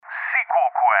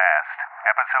Quest,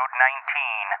 Episode 19,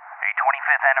 a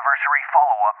 25th anniversary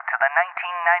follow-up to the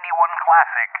 1991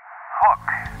 classic, Hook.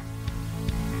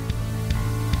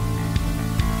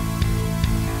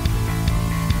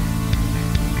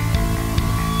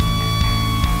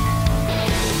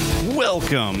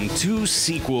 Welcome to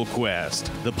Sequel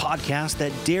Quest, the podcast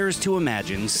that dares to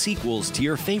imagine sequels to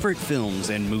your favorite films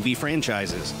and movie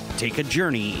franchises. Take a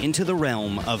journey into the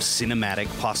realm of cinematic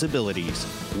possibilities.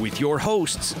 With your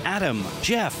hosts, Adam,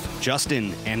 Jeff,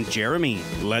 Justin, and Jeremy.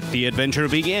 Let the adventure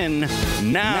begin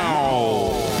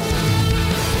now!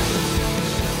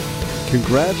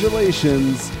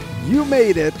 Congratulations, you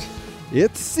made it.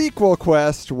 It's Sequel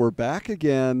Quest. We're back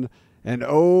again, and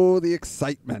oh, the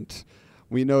excitement.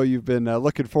 We know you've been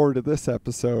looking forward to this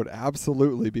episode,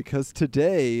 absolutely, because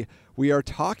today we are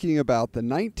talking about the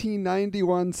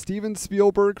 1991 Steven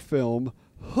Spielberg film,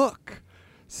 Hook,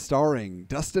 starring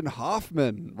Dustin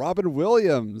Hoffman, Robin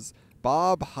Williams,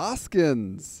 Bob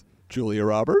Hoskins, Julia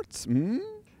Roberts,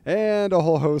 and a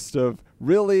whole host of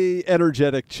really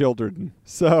energetic children.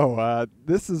 So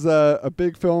this is a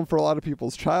big film for a lot of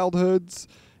people's childhoods.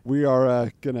 We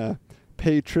are going to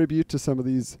pay tribute to some of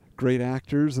these great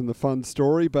actors and the fun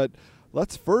story, but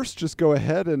let's first just go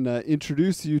ahead and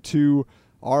introduce you to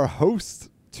our host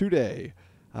today,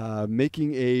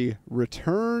 making a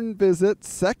return visit,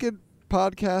 second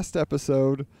podcast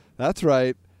episode. That's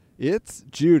right, it's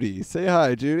Judy. Say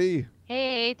hi, Judy.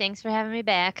 Hey, thanks for having me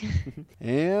back.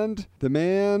 And the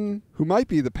man who might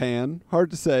be the Pan,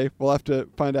 hard to say. We'll have to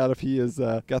find out if he has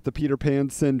got the Peter Pan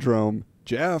syndrome.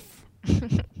 Jeff.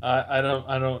 I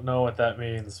don't know what that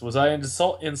means. Was I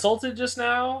insulted just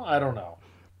now? I don't know.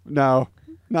 No,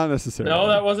 not necessarily. No,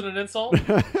 that wasn't an insult?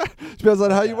 Depends on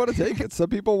how you want to take it. Some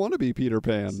people want to be Peter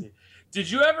Pan.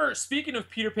 Did you ever, speaking of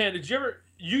Peter Pan,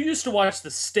 you used to watch The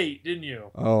State, didn't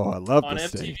you? Oh, I love on The MTV?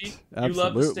 State. You Absolutely.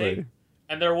 love The State?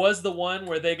 And there was the one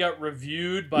where they got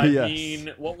reviewed by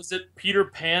being, what was it, Peter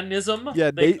Panism? Yeah,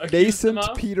 accused them nascent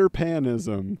of? Peter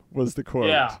Panism was the quote.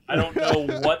 Yeah, I don't know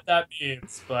what that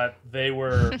means, but they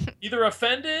were either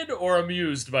offended or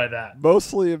amused by that.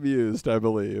 Mostly amused, I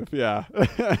believe. Yeah,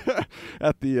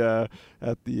 at the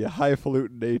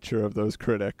highfalutin nature of those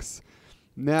critics.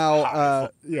 Now,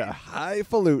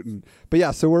 highfalutin. But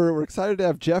yeah, so we're excited to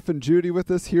have Jeff and Judy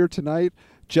with us here tonight.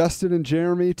 Justin and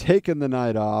Jeremy taking the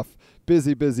night off.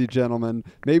 Busy gentlemen.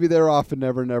 Maybe they're off in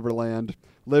Never Never Land,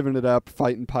 living it up,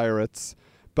 fighting pirates.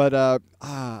 But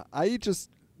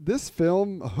this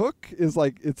film, Hook, is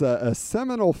like, it's a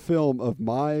seminal film of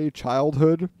my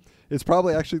childhood. It's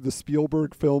probably actually the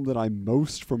Spielberg film that I'm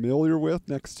most familiar with,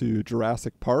 next to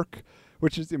Jurassic Park,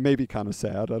 which is maybe kind of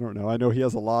sad. I don't know. I know he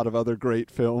has a lot of other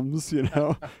great films, you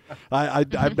know.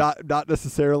 I'm not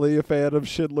necessarily a fan of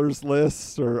Schindler's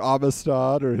List or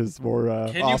Amistad or his more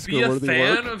Oscar-worthy work. Can you be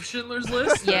a fan of Schindler's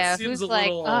List? Yeah, seems who's a like,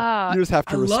 little, oh, You just have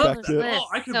to respect it. Oh,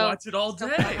 I could watch it all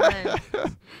day.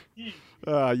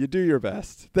 You do your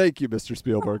best. Thank you, Mr.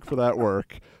 Spielberg, for that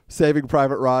work. Saving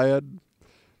Private Ryan,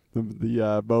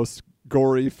 the most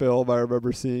gory film I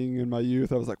remember seeing in my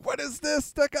youth. I was like, what is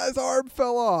this? That guy's arm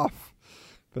fell off.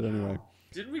 But anyway.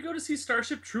 Didn't we go to see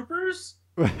Starship Troopers?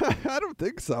 I don't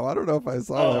think so. I don't know if I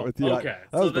saw that with you. Okay,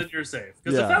 so then you're safe.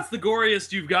 Because if that's the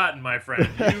goriest you've gotten, my friend,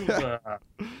 you've...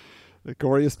 The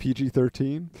goriest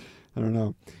PG-13? I don't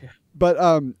know. Yeah.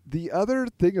 But the other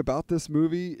thing about this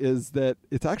movie is that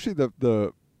it's actually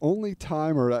the only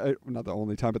time, or not the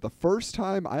only time, but the first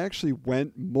time I actually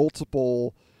went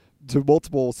multiple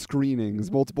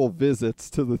screenings, multiple visits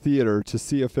to the theater to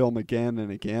see a film again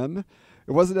and again.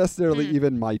 It wasn't necessarily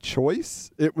even my choice.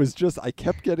 It was just I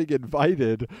kept getting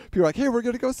invited. People were like, hey, we're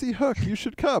going to go see Hook. You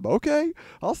should come. Okay,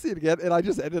 I'll see it again. And I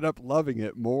just ended up loving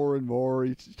it more and more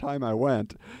each time I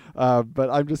went. But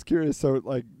I'm just curious. So,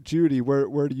 like, Judy,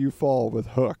 where do you fall with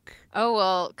Hook? Oh,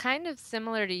 well, kind of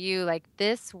similar to you. Like,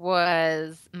 this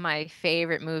was my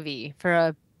favorite movie for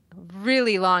a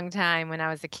really long time when I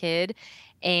was a kid.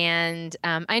 And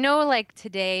I know, like,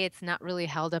 today it's not really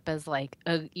held up as, like,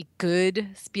 a good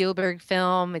Spielberg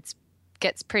film. It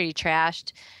gets pretty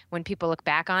trashed when people look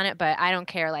back on it, but I don't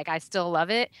care. Like, I still love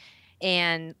it.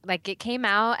 And, like, it came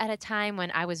out at a time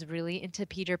when I was really into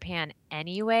Peter Pan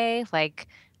anyway. Like,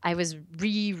 I was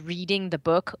rereading the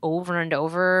book over and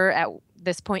over at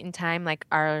this point in time. Like,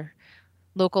 our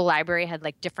local library had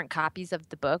like different copies of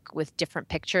the book with different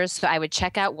pictures. So I would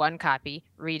check out one copy,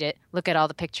 read it, look at all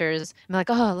the pictures. I'm like,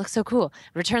 oh, it looks so cool.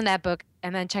 Return that book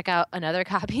and then check out another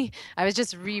copy. I was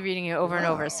just rereading it over and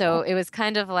over. So it was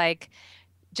kind of like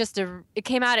it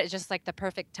came out at just like the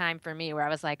perfect time for me where I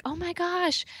was like, oh my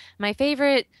gosh, my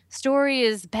favorite story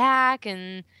is back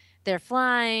and they're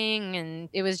flying, and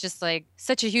it was just like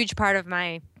such a huge part of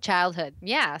my childhood.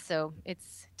 Yeah, so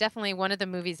it's definitely one of the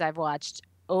movies I've watched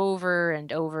over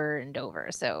and over and over.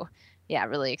 So yeah,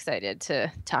 really excited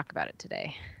to talk about it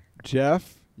today.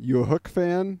 Jeff, you a Hook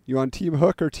fan? You on Team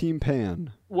Hook or Team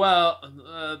Pan? Well,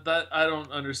 that I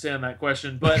don't understand that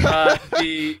question, but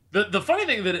the funny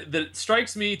thing that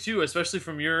strikes me too, especially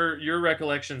from your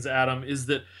recollections, Adam, is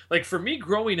that like for me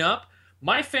growing up,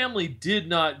 my family did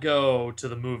not go to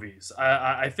the movies.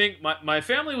 I think my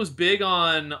family was big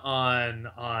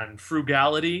on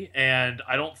frugality, and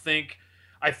I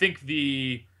think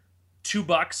the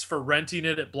 $2 for renting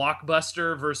it at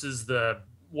Blockbuster versus the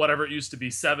whatever it used to be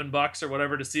 $7 or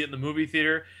whatever to see it in the movie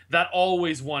theater, that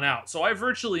always won out. So I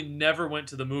virtually never went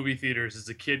to the movie theaters as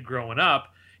a kid growing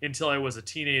up until I was a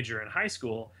teenager in high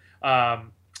school.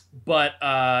 But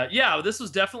this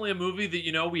was definitely a movie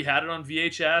that, we had it on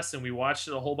VHS and we watched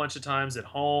it a whole bunch of times at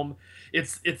home.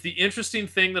 It's the interesting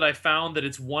thing that I found that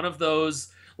it's one of those,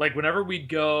 like whenever we'd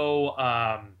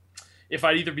go, if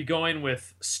I'd either be going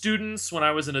with students when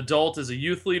I was an adult as a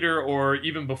youth leader or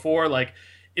even before, like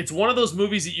it's one of those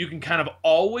movies that you can kind of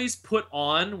always put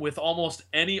on with almost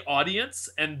any audience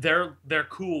and they're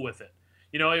cool with it.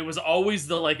 It was always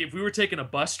if we were taking a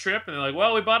bus trip and they're like,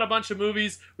 well, we bought a bunch of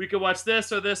movies, we could watch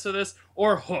this or this or this,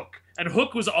 or Hook. And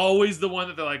Hook was always the one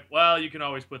that they're like, well, you can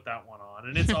always put that one on.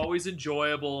 And it's always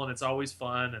enjoyable and it's always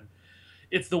fun. And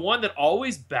it's the one that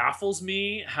always baffles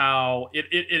me how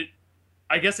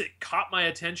I guess it caught my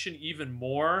attention even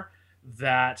more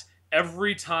that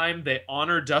every time they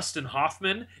honor Dustin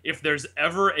Hoffman, if there's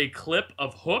ever a clip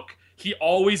of Hook, he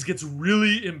always gets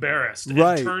really embarrassed and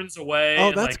turns away. Oh,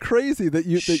 and that's crazy that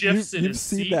you've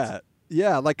seen that.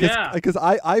 Yeah, because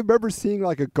I remember seeing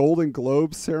like a Golden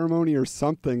Globe ceremony or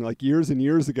something like years and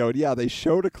years ago. And yeah, they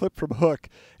showed a clip from Hook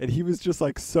and he was just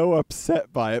like so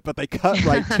upset by it, but they cut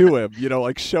right to him,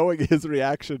 like showing his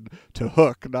reaction to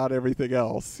Hook, not everything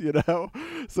else,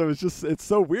 So it's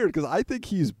so weird because I think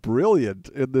he's brilliant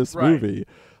in this movie.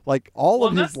 Like all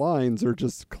of his lines are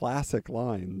just classic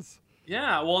lines.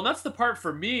 Yeah, well, and that's the part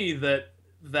for me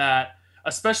that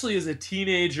especially as a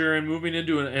teenager and moving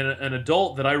into an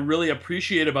adult, that I really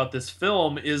appreciate about this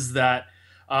film is that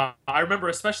I remember,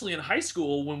 especially in high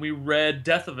school, when we read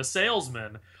Death of a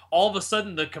Salesman, all of a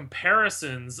sudden the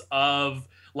comparisons of,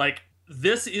 like,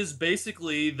 this is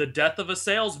basically the death of a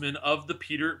salesman of the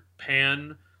Peter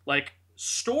Pan, like,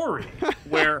 story,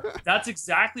 where that's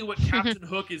exactly what Captain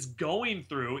Hook is going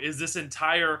through, is his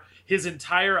entire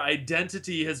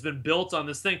identity has been built on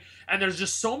this thing. And there's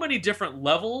just so many different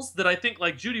levels that I think,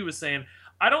 like Judy was saying,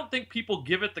 I don't think people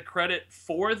give it the credit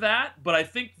for that, but I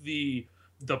think the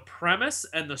premise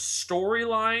and the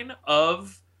storyline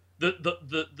of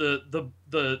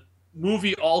the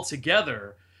movie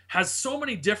altogether has so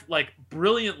many different, like,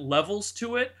 brilliant levels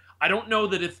to it. I don't know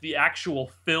that if the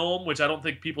actual film, which I don't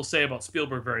think people say about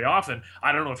Spielberg very often,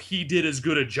 I don't know if he did as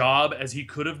good a job as he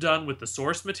could have done with the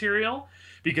source material,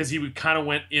 because he kind of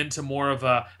went into more of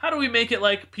a, how do we make it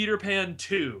like Peter Pan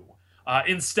 2?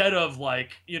 Instead of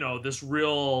like, this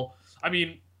real, I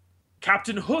mean,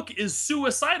 Captain Hook is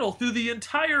suicidal through the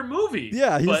entire movie.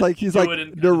 Yeah, he's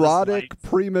like neurotic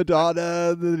prima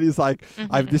donna. And he's like,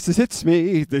 "This is it,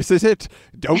 Smee. This is it.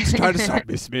 Don't try to stop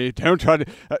me, Smee. Don't try to,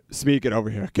 Smee. Get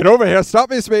over here. Get over here. Stop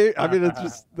me, Smee." I mean,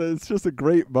 it's just a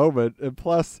great moment. And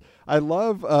plus, I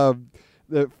love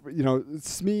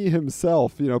Smee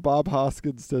himself. Bob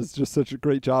Hoskins does just such a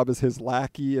great job as his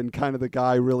lackey and kind of the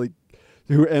guy really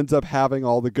who ends up having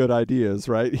all the good ideas,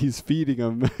 right? He's feeding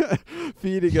him to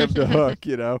Hook,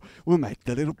 We'll make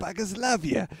the little buggers love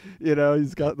you.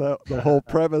 He's got the whole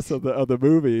premise of the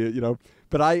movie,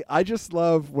 But I just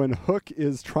love when Hook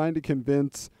is trying to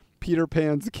convince Peter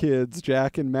Pan's kids,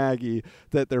 Jack and Maggie,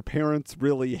 that their parents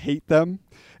really hate them.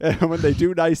 And when they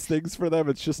do nice things for them,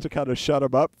 it's just to kind of shut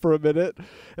them up for a minute.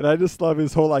 And I just love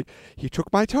his whole, like, he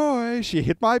took my toy, she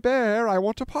hit my bear, I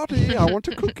want a potty, I want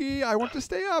a cookie, I want to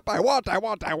stay up, I want,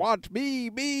 me,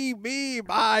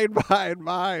 mine,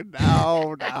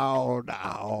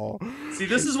 now. See,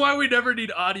 this is why we never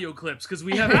need audio clips, because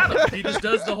we have Adam. He just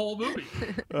does the whole movie.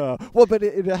 But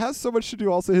it has so much to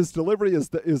do also, his delivery is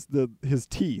his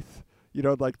teeth.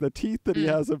 Like the teeth that he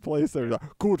has in place there.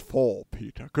 Like, good fall,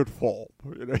 Peter. Good fall.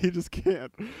 He just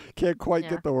can't quite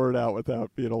get the word out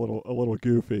without being a little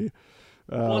goofy.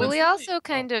 Well, he also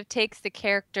kind of takes the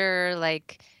character,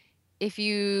 like, if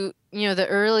the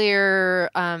earlier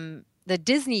the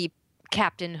Disney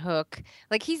Captain Hook,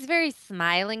 like, he's very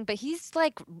smiling, but he's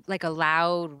like a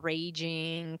loud,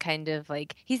 raging kind of,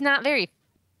 like, he's not very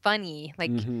funny.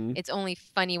 Like Mhm. it's only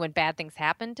funny when bad things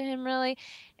happen to him, really.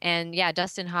 And yeah,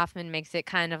 Dustin Hoffman makes it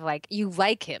kind of like you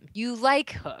like him. You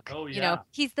like Hook. Oh, You know, yeah.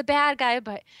 he's the bad guy,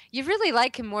 but you really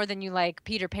like him more than you like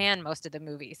Peter Pan most of the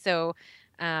movie. So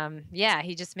yeah,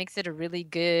 he just makes it a really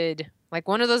good, like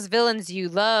one of those villains you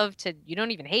love to, you don't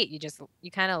even hate,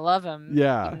 you kind of love him.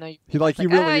 Yeah. Even though you He realize, he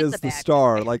like, really he's is the the bad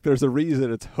star. guy. Like there's a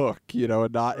reason it's Hook,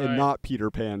 and not Right.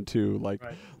 Peter Pan too, like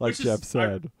Right. like Which Jeff is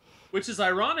said. Which is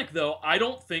ironic, though. I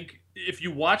don't think, if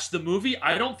you watch the movie,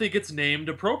 I don't think it's named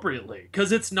appropriately.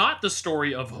 Because it's not the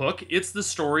story of Hook. It's the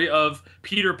story of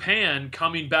Peter Pan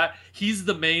coming back. He's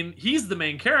the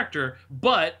main character,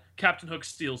 but Captain Hook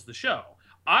steals the show.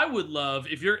 I would love,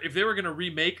 if they were going to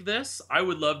remake this, I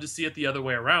would love to see it the other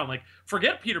way around. Like,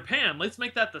 forget Peter Pan. Let's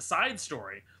make that the side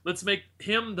story. Let's make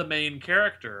him the main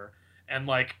character. And,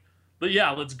 like, but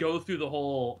yeah, let's go through the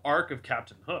whole arc of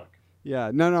Captain Hook.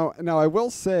 Yeah, no. Now I will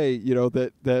say,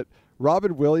 that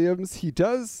Robin Williams, he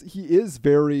is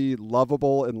very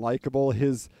lovable and likable.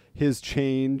 His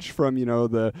change from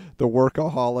the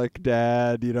workaholic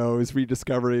dad, is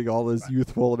rediscovering all his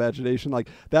youthful imagination, like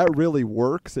that really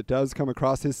works. It does come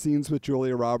across. His scenes with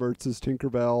Julia Roberts as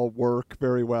Tinkerbell work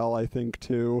very well, I think,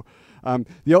 too.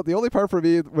 The only part for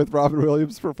me with Robin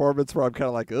Williams' performance where I'm kind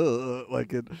of like, ugh,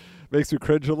 like it makes me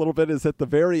cringe a little bit is at the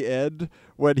very end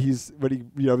when he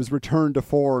his returned to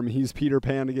form. He's Peter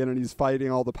Pan again, and he's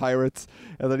fighting all the pirates,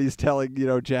 and then he's telling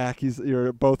Jack, he's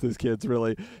both his kids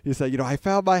really. He said, I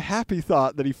found my happy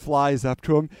thought. That he flies up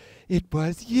to him. It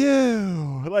was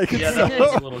you. Like Yeah, it's that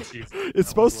was a little cheesy. it's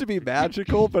supposed to be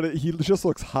magical, but he just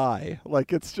looks high.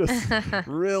 Like it's just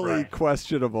really Right.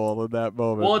 questionable in that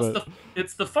moment. Well,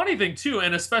 it's the funny thing too,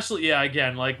 and especially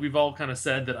again, like we've all kind of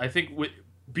said that I think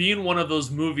being one of those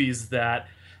movies that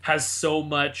has so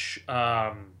much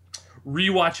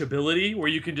rewatchability, where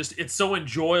you can it's so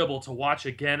enjoyable to watch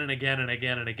again and again and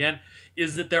again and again,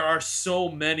 is that there are so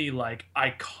many like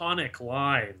iconic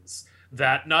lines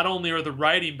that not only are the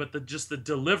writing but just the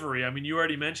delivery. I mean, you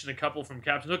already mentioned a couple from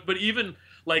Captain Hook, but even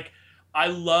like I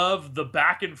love the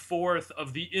back and forth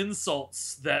of the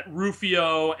insults that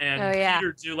Rufio and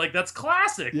Peter do. Like that's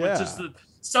classic. Yeah. Like, just the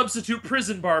substitute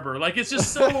prison barber. Like it's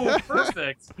just so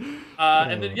perfect.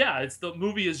 And then it's the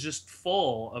movie is just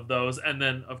full of those. And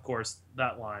then of course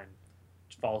that line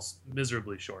falls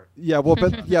miserably short. Yeah, well,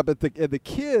 but the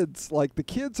kids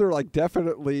are like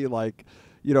definitely like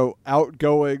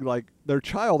outgoing, like they're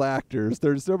child actors.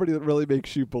 There's nobody that really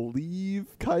makes you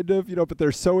believe, kind of, but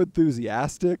they're so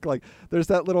enthusiastic. Like there's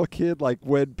that little kid, like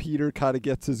when Peter kind of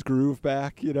gets his groove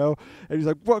back, and he's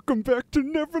like, "Welcome back to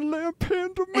Neverland,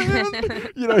 Panda Man."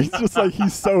 He's just like,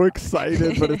 he's so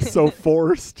excited, but it's so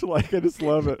forced. Like I just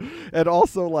love it. And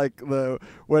also like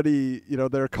when he,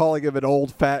 they're calling him an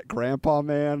old fat grandpa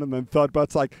man, and then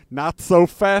Thudbutt's like, "Not so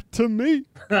fat to me."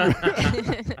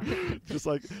 Just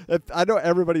like, I know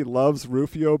everybody loves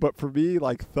Rufio, but for me,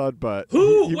 like Thudbutt, he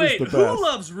was the best. Who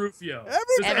loves Rufio? Does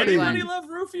Everyone. anybody love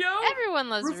Rufio? Everyone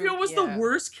loves Rufio. Rufio was the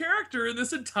worst character in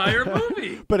this entire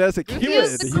movie. But as a kid,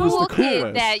 Rufio's the he was cool the kid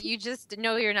coolest. that you just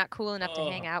know you're not cool enough to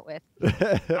hang out with.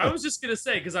 I was just gonna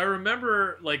say, because I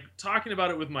remember like talking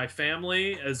about it with my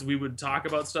family as we would talk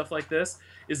about stuff like this,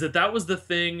 is that was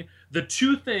the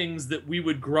two things that we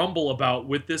would grumble about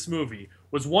with this movie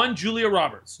was, one, Julia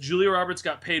Roberts. Julia Roberts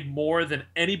got paid more than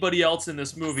anybody else in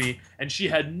this movie, and she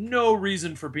had no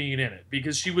reason for being in it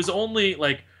because she was only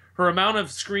like, her amount of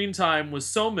screen time was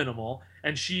so minimal,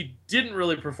 and she didn't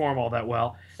really perform all that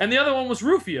well. And the other one was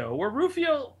Rufio, where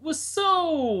Rufio was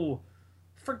so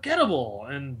forgettable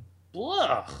and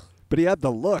blah. But he had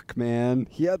the look, man.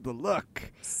 He had the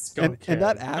look. And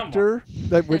that Come on. actor,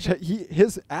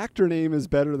 his actor name is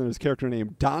better than his character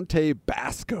name, Dante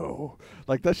Basco.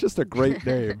 Like that's just a great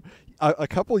name. A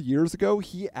couple years ago,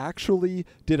 he actually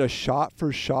did a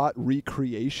shot-for-shot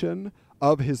recreation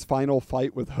of his final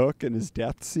fight with Hook and his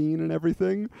death scene and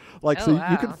everything. Like, Oh, so wow.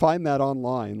 you can find that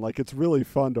online. Like, it's really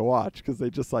fun to watch because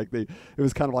they just like it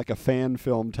was kind of like a fan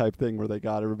film type thing where they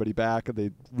got everybody back and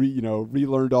they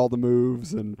relearned all the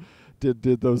moves and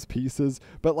did those pieces.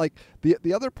 But like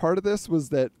the other part of this was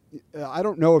that I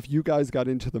don't know if you guys got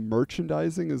into the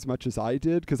merchandising as much as I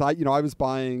did, because I was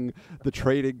buying the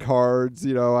trading cards,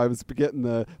 I was getting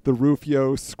the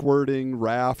Rufio squirting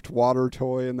raft water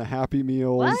toy and the Happy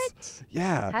Meals. What?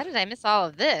 Yeah. How did I miss all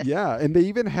of this? Yeah, and they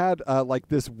even had like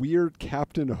this weird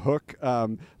Captain Hook,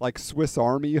 like Swiss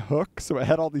Army hook. So it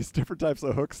had all these different types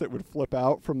of hooks that would flip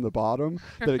out from the bottom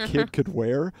that a kid could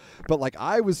wear. But like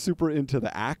I was super into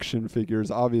the action figures.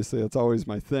 Obviously, that's always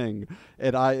my thing.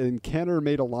 And Kenner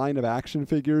made a line of action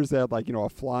figures that had like a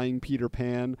flying Peter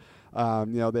Pan,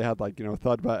 They had like,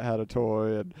 Thudbutt had a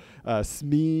toy, and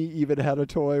Smee even had a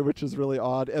toy, which is really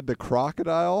odd. And the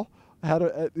crocodile had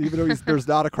even though there's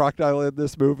not a crocodile in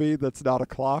this movie, that's not a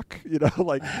clock,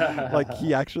 like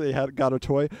he actually got a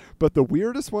toy. But the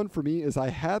weirdest one for me is I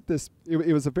had this,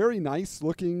 it was a very nice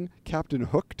looking Captain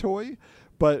Hook toy,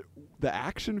 but the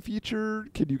action feature,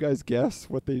 can you guys guess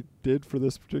what they did for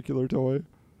this particular toy?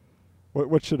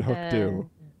 What should Hook do?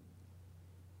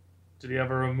 Did he have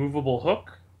a removable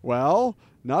hook? Well,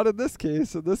 not in this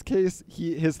case. In this case,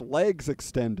 his legs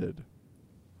extended.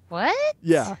 What?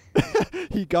 Yeah.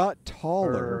 He got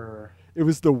taller. It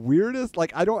was the weirdest.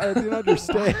 Like, I didn't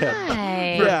understand.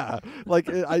 Why? Yeah. Like,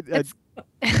 it's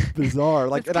bizarre.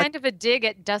 Like, it's kind of a dig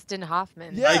at Dustin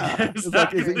Hoffman. yeah. It's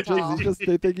like, is he just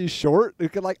they think he's short?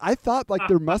 Like, I thought like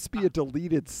there must be a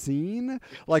deleted scene,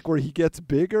 like where he gets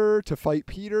bigger to fight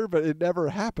Peter, but it never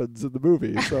happens in the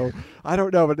movie. So I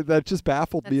don't know, but that just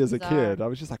baffled me as a kid. I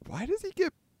was just like, why does he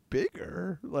get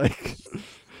bigger? Like,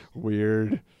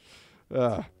 weird.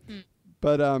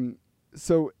 But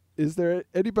so is there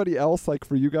anybody else, like,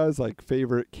 for you guys, like,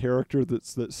 favorite character that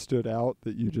stood out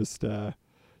that you just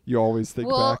you always think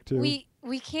back to?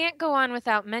 We can't go on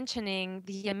without mentioning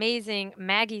the amazing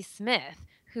Maggie Smith,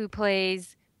 who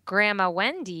plays Grandma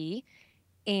Wendy.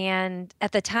 And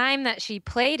at the time that she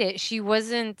played it, she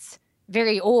wasn't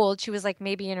very old. She was like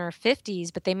maybe in her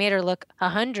 50s, but they made her look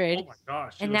 100. Oh my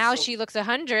gosh! And now she looks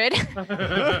 100.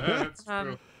 That's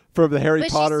true. From the Harry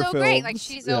but Potter she's so films. great. Like,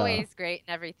 she's always great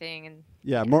and everything. And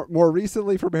yeah, more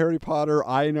recently from Harry Potter,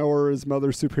 I know her as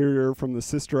Mother Superior from the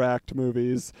Sister Act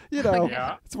movies.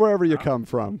 It's wherever you come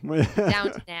from.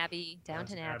 Downton Abbey.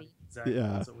 Exactly. Yeah.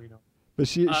 That's what we know. But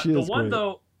she is great.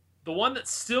 The one that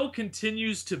still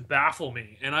continues to baffle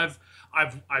me, and I've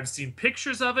seen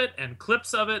pictures of it and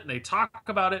clips of it, and they talk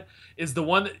about it, is the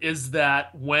one that is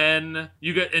that when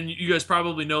you guys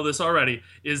probably know this already,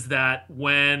 is that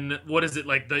when, what is it,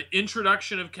 like the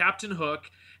introduction of Captain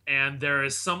Hook, and there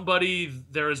is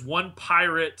one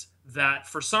pirate that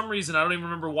for some reason, I don't even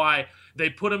remember why, they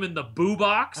put him in the boo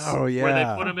box. Oh, yeah. Where they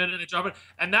put him in and they drop it.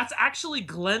 And that's actually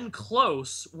Glenn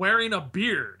Close wearing a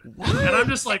beard. What? And I'm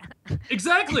just like,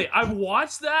 exactly. I've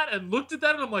watched that and looked at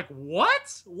that and I'm like,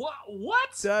 what?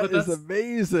 What? That is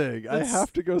amazing. I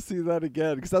have to go see that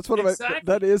again, because that's one of Exactly.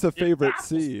 that is a favorite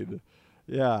scene.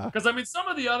 Yeah. Because I mean, some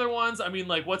of the other ones, I mean,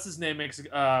 like, what's his name?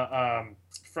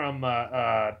 From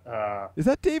is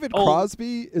that David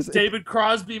Crosby? David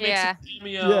Crosby makes a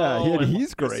cameo. Yeah,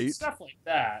 he's great. Stuff like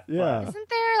that. Yeah. isn't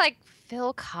there like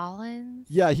Phil Collins?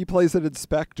 Yeah, he plays an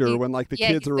inspector when like the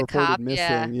kids are reported cop,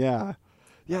 missing. Yeah.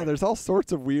 Yeah, there's all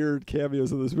sorts of weird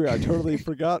cameos in this movie. I totally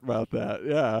forgot about that.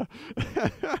 Yeah.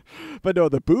 But no,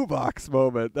 the boo box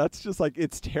moment, that's just like,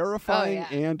 it's terrifying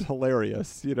and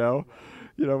hilarious,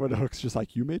 when Hook's just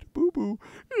like, you made a boo-boo.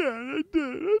 Yeah, I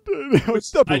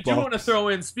did. I do want to throw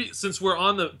in, since we're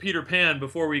on the Peter Pan,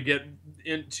 before we get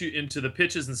into the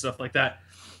pitches and stuff like that,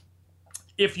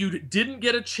 if you didn't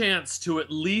get a chance to at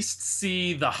least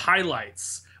see the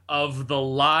highlights of the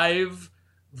live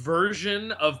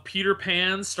version of Peter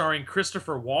Pan starring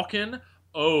Christopher Walken,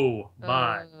 oh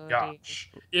my gosh.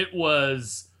 It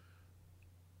was...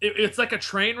 It's like a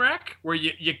train wreck where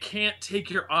you can't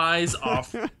take your eyes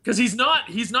off, because he's not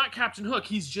Captain Hook,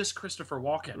 he's just Christopher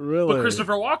Walken. Really? But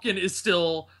Christopher Walken is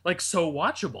still like so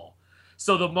watchable.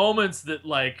 So the moments that,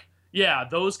 like, yeah,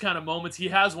 those kind of moments, he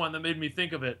has one that made me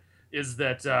think of it, is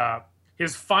that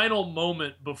his final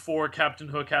moment before Captain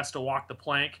Hook has to walk the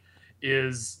plank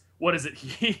is, what is it?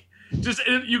 He just,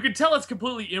 you can tell it's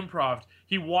completely improv.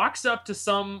 He walks up to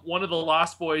one of the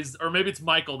Lost Boys, or maybe it's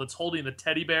Michael that's holding the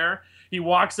teddy bear. He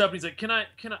walks up and he's like, can I,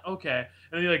 okay.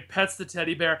 And then he like pets the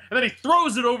teddy bear and then he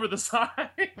throws it over the side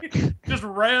just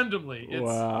randomly.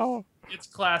 Wow. It's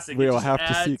classic. We'll have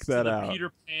to seek that to the out.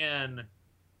 Peter Pan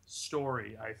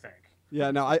story, I think.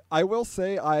 Yeah, now I will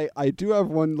say I do have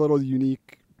one little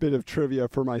unique bit of trivia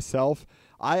for myself.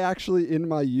 I actually, in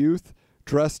my youth,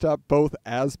 dressed up both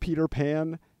as Peter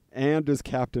Pan and as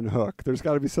Captain Hook. There's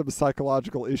got to be some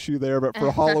psychological issue there, but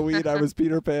for Halloween I was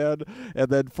Peter Pan, and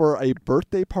then for a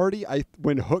birthday party,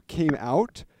 when Hook came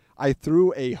out, I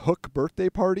threw a Hook birthday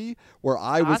party where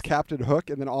I was Captain Hook,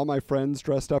 and then all my friends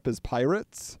dressed up as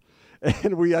pirates.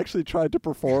 And we actually tried to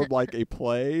perform like a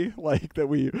play, like that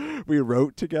we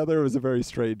wrote together. It was a very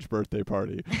strange birthday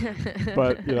party,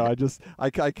 but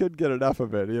I couldn't get enough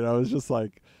of it. It was just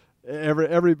like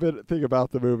every bit thing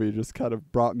about the movie just kind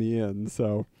of brought me in.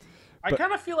 So, I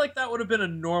kind of feel like that would have been a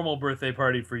normal birthday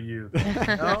party for you.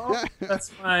 No,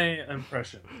 that's my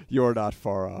impression. You're not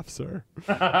far off, sir.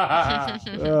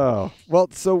 Oh, well,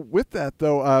 so with that,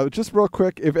 though, just real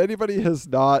quick, if anybody has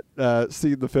not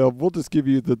seen the film, we'll just give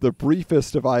you the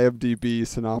briefest of IMDb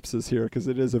synopsis here, because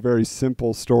it is a very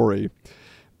simple story.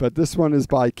 But this one is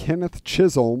by Kenneth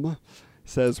Chisholm.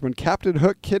 Says, when Captain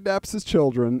Hook kidnaps his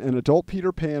children, an adult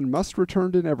Peter Pan must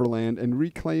return to Neverland and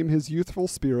reclaim his youthful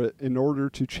spirit in order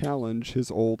to challenge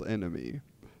his old enemy.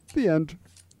 The end.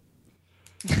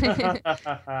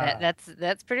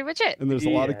 That's pretty much it. And there's a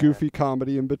lot of goofy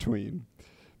comedy in between.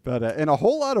 But and a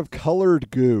whole lot of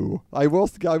colored goo. I will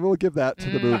give that to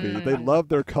the movie. They love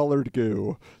their colored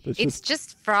goo. It's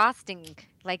just frosting,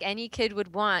 like any kid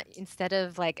would want. Instead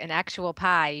of like an actual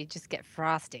pie, you just get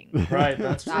frosting. Right,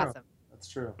 that's true. Awesome. That's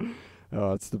true.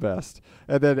 Oh, it's the best.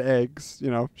 And then eggs,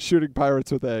 shooting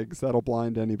pirates with eggs. That'll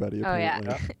blind anybody, apparently.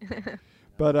 Oh, yeah.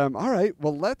 But, all right.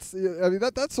 Well, that's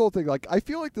the whole thing. Like, I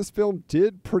feel like this film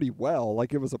did pretty well.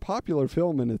 Like, it was a popular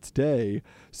film in its day.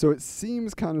 So it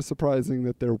seems kind of surprising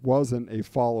that there wasn't a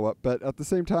follow-up. But at the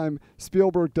same time,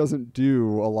 Spielberg doesn't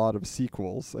do a lot of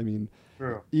sequels. I mean,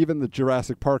 True. Even the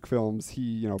Jurassic Park films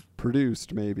he,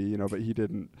 produced maybe, but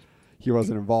he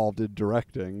wasn't involved in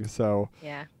directing. So,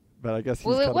 Yeah. but I guess he's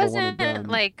Well, kind it of one and wasn't done.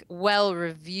 like well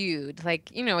reviewed.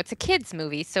 Like, it's a kids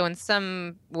movie, so in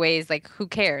some ways, like, who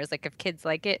cares? Like, if kids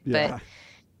like it. Yeah. But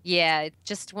yeah, it's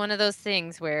just one of those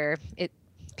things where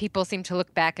people seem to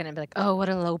look back and be like, oh, what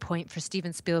a low point for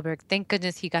Steven Spielberg. Thank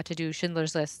goodness he got to do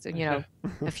Schindler's List,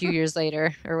 a few years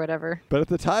later or whatever. But at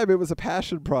the time, it was a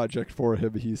passion project for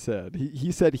him, he said.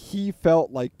 He said he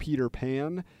felt like Peter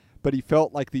Pan, but he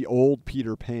felt like the old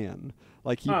Peter Pan.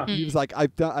 Like he was like,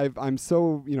 I'm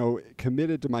so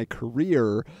committed to my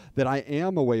career that I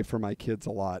am away from my kids a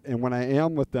lot, and when I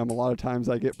am with them, a lot of times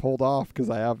I get pulled off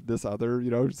because I have this other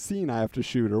scene I have to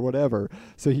shoot or whatever.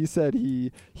 So he said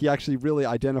he actually really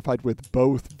identified with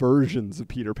both versions of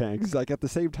Peter Pan. He's like, at the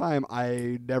same time,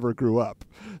 I never grew up,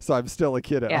 so I'm still a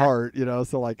kid at heart,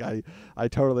 So like I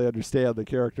totally understand the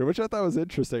character, which I thought was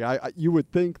interesting. You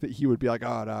would think that he would be like,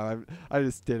 oh no, I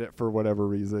just did it for whatever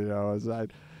reason,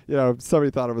 somebody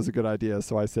thought it was a good idea,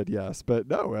 so I said yes. But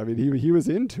no, I mean, he was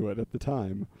into it at the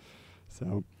time.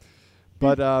 So,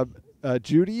 but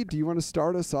Judy, do you want to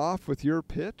start us off with your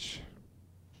pitch?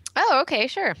 Oh, okay,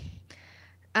 sure.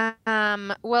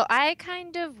 Well, I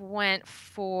kind of went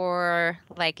for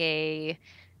like a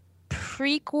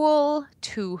prequel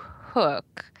to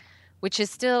Hook, which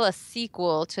is still a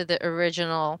sequel to the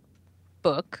original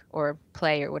book or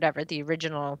play or whatever, the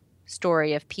original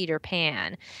story of Peter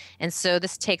Pan. And so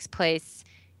this takes place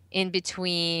in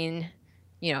between,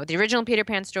 the original Peter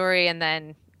Pan story and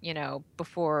then,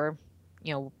 before,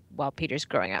 while Peter's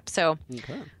growing up. So,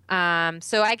 Okay.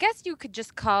 So I guess you could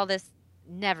just call this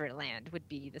Neverland would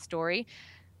be the story.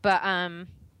 But,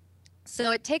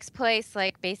 so it takes place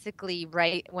like basically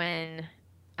right when,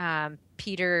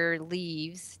 Peter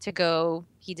leaves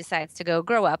he decides to go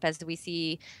grow up, as we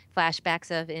see flashbacks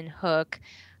of in Hook.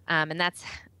 And that's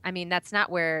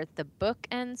not where the book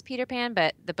ends, Peter Pan,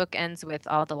 but the book ends with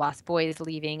all the Lost Boys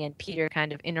leaving, and Peter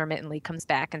kind of intermittently comes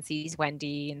back and sees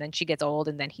Wendy, and then she gets old,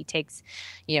 and then he takes,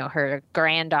 her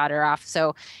granddaughter off.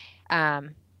 So,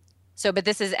 but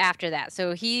this is after that.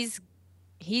 So he's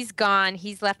gone.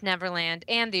 He's left Neverland,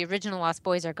 and the original Lost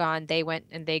Boys are gone. They went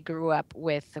and they grew up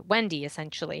with Wendy,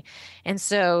 essentially. And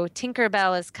so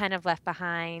Tinkerbell is kind of left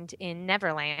behind in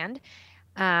Neverland.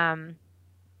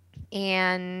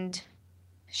 And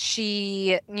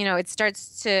she, Neverland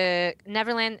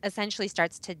essentially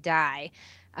starts to die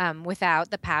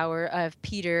without the power of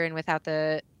Peter and without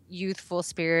the youthful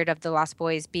spirit of the Lost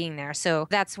Boys being there. So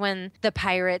that's when the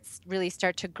pirates really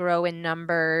start to grow in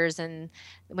numbers, and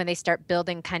when they start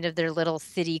building kind of their little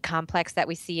city complex that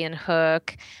we see in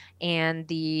Hook, and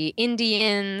the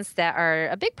Indians that are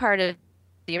a big part of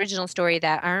the original story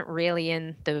that aren't really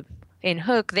in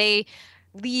Hook, they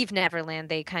leave Neverland.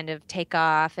 They kind of take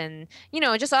off, and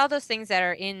just all those things that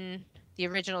are in the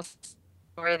original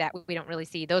story that we don't really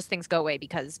see, those things go away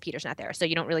because Peter's not there. So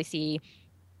you don't really see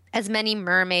as many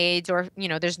mermaids, or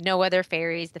there's no other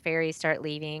fairies. The fairies start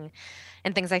leaving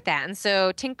and things like that. And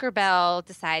so Tinkerbell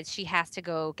decides she has to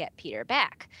go get Peter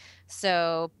back.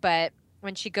 So, but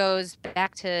when she goes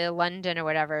back to London or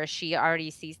whatever, she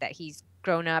already sees that he's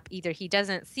grown up. Either he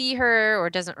doesn't see her or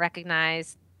doesn't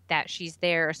recognize that she's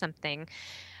there or something.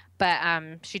 But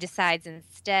she decides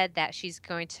instead that she's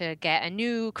going to get a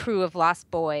new crew of Lost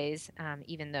Boys,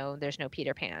 even though there's no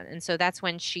Peter Pan. And so that's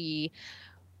when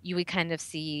you would kind of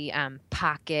see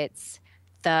Pockets,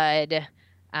 Thud,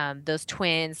 those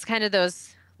twins, kind of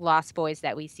those Lost Boys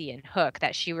that we see in Hook,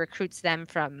 that she recruits them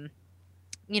from,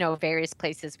 various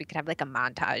places. We could have like a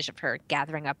montage of her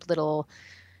gathering up little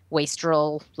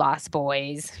wastrel Lost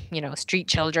Boys, street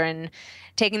children,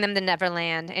 taking them to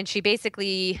Neverland. And she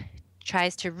basically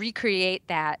tries to recreate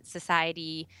that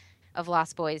society of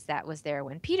Lost Boys that was there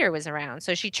when Peter was around.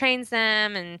 So she trains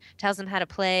them and tells them how to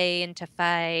play and to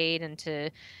fight and to,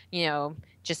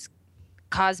 just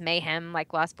cause mayhem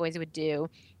like Lost Boys would do.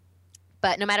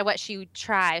 But no matter what she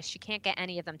tries, she can't get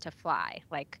any of them to fly.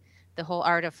 Like the whole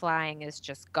art of flying is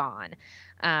just gone.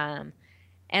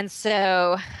 And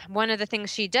so one of the things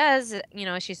she does,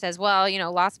 she says, well,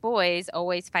 Lost Boys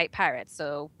always fight pirates.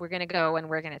 So we're going to go and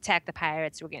we're going to attack the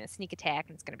pirates. We're going to sneak attack,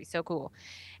 and it's going to be so cool.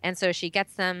 And so she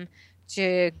gets them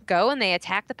to go and they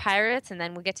attack the pirates. And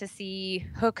then we get to see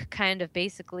Hook kind of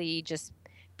basically just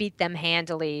beat them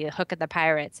handily, Hook and the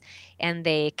pirates. And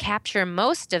they capture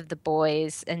most of the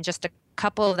boys, and just a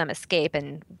couple of them escape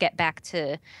and get back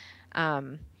to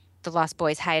the Lost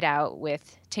Boys hideout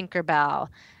with Tinkerbell.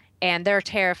 And they're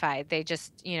terrified. They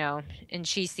just, and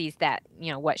she sees that,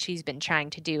 what she's been trying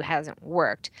to do hasn't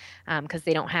worked because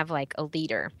they don't have like a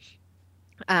leader.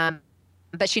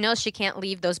 But she knows she can't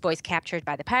leave those boys captured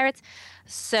by the pirates.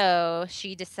 So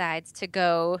she decides to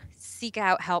go seek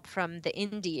out help from the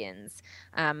Indians.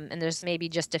 And there's maybe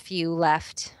just a few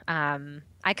left.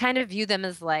 I kind of view them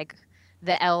as like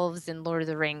the elves in Lord of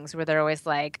the Rings, where they're always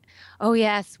like, oh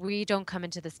yes, we don't come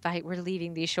into this fight, we're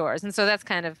leaving these shores. And so that's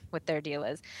kind of what their deal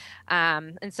is.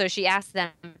 And so she asks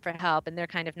them for help, and they're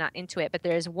kind of not into it. But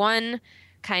there's one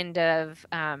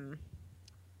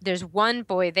there's one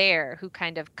boy there who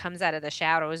kind of comes out of the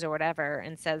shadows or whatever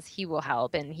and says he will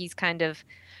help. And he's kind of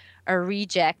a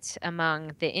reject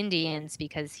among the Indians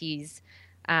because he's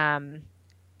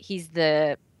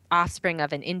the offspring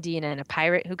of an Indian and a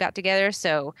pirate who got together.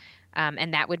 So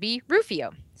and that would be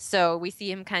Rufio. So we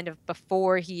see him kind of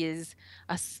before he is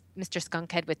a Mr.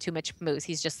 Skunkhead with too much moose.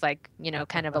 He's just like,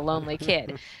 kind of a lonely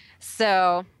kid.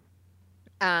 So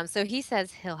he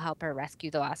says he'll help her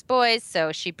rescue the Lost Boys.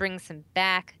 So she brings him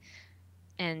back,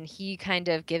 and he kind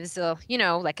of gives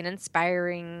like an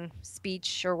inspiring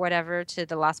speech or whatever to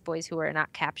the Lost Boys who are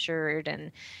not captured,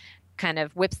 and kind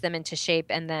of whips them into shape.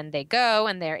 And then they go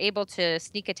and they're able to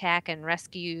sneak attack and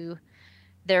rescue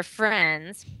their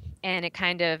friends. And it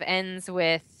kind of ends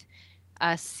with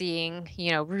us seeing,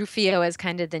 Rufio as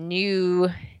kind of the new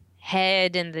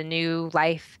head and the new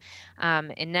life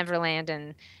in Neverland.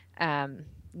 And,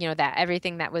 that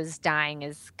everything that was dying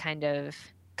is kind of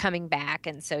coming back.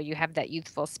 And so you have that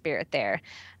youthful spirit there.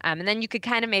 And then you could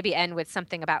kind of maybe end with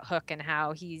something about Hook and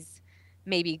how he's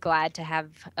maybe glad to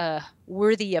have a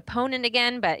worthy opponent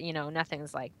again. But,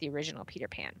 nothing's like the original Peter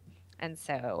Pan. And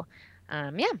so,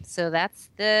 so that's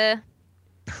the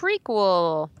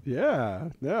prequel. Yeah,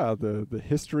 the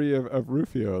history of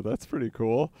Rufio. That's pretty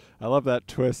cool. I love that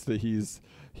twist that he's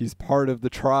part of the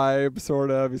tribe, sort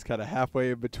of. He's kind of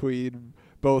halfway in between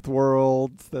both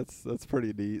worlds. That's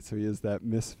pretty neat. So he is that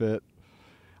misfit.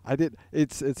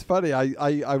 It's funny.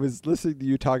 I was listening to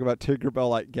you talk about Tinkerbell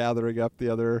like gathering up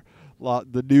the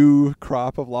new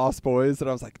crop of Lost Boys, and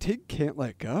I was like, Tink can't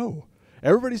let go.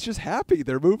 Everybody's just happy.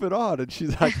 They're moving on. And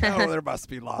she's like, no, there must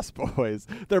be Lost Boys.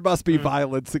 There must be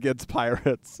violence against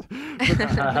pirates.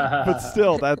 But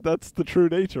still, that's the true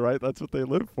nature, right? That's what they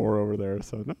live for over there.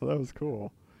 So, no, that was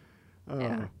cool.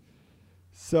 Yeah.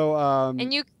 So,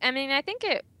 and I think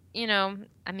it,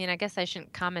 I guess I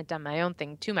shouldn't comment on my own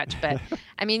thing too much, but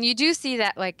you do see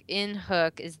that like in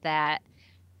Hook is that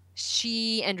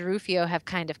she and Rufio have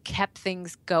kind of kept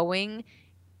things going.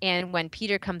 And when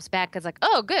Peter comes back, it's like,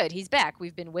 oh, good, he's back.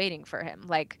 We've been waiting for him.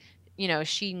 Like,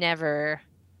 she never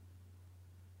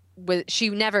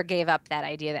gave up that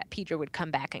idea that Peter would come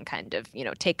back and kind of,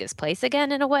 take his place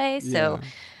again in a way. So,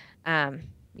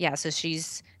 so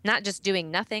she's not just doing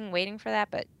nothing, waiting for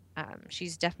that, but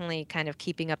she's definitely kind of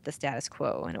keeping up the status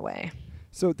quo in a way.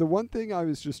 So the one thing I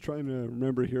was just trying to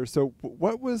remember here. So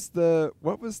what was the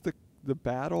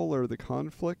battle or the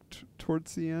conflict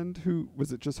towards the end? Who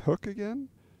was it? Just Hook again?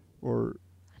 Or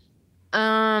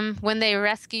when they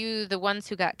rescue the ones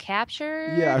who got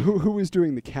captured. Yeah, who was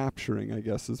doing the capturing, I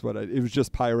guess is what it was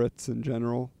just pirates in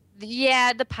general.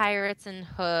 Yeah, the pirates and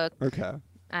Hook. Okay.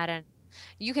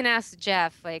 You can ask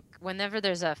Jeff, like whenever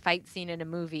there's a fight scene in a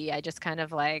movie, I just kind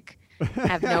of like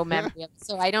have no memory of it.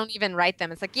 So I don't even write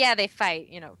them. It's like, yeah, they fight,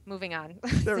 moving on.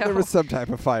 There was some type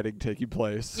of fighting taking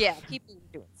place. Yeah, people were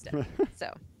doing stuff.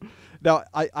 So now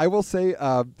I will say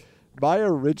my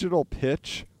original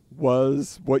pitch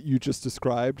was what you just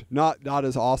described. Not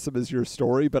as awesome as your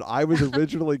story, but I was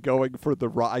originally going for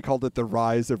I called it the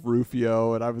rise of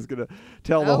Rufio, and I was going to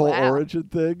tell the whole origin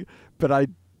thing, but I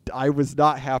I was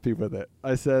not happy with it.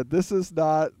 I said, this is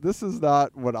not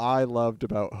what I loved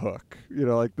about Hook.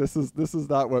 Like this is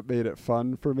not what made it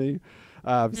fun for me.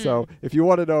 So if you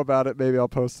want to know about it, maybe I'll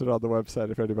post it on the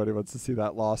website if anybody wants to see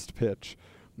that lost pitch.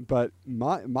 But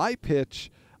my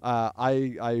pitch,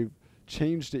 I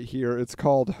changed it here. It's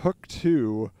called Hook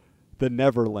 2, The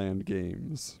Neverland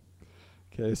Games.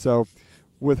 Okay, so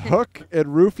with Hook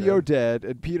and Rufio dead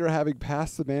and Peter having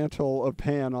passed the mantle of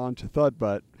Pan on to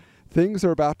Thudbutt, things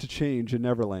are about to change in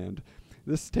Neverland.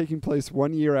 This is taking place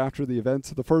 1 year after the events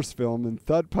of the first film, and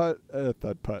Thudbutt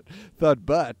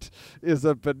is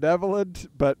a benevolent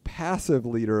but passive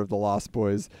leader of the Lost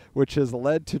Boys, which has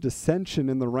led to dissension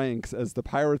in the ranks as the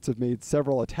pirates have made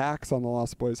several attacks on the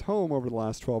Lost Boys' home over the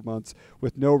last 12 months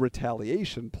with no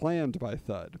retaliation planned by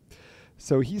Thud.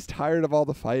 So he's tired of all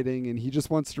the fighting, and he just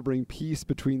wants to bring peace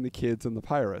between the kids and the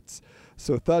pirates.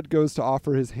 So Thud goes to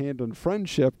offer his hand in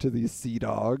friendship to these sea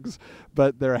dogs,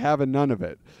 but they're having none of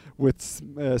it. With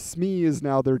Smee is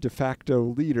now their de facto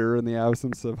leader in the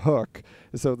absence of Hook.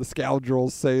 So the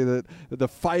scoundrels say that the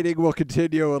fighting will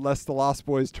continue unless the Lost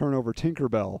Boys turn over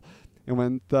Tinkerbell. And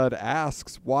when Thud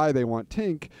asks why they want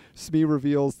Tink, Smee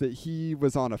reveals that he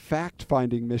was on a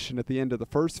fact-finding mission at the end of the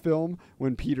first film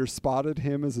when Peter spotted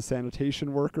him as a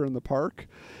sanitation worker in the park.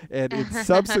 And in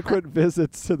subsequent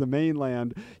visits to the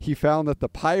mainland, he found that the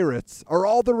pirates are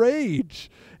all the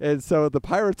rage. And so the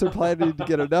pirates are planning to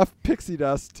get enough pixie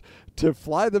dust to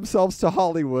fly themselves to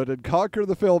Hollywood and conquer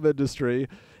the film industry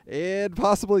and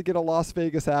possibly get a Las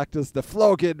Vegas act as the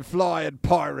flogging, flying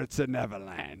pirates of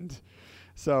Neverland.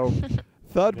 So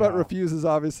Thudbutt refuses,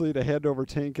 obviously, to hand over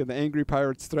Tink, and the angry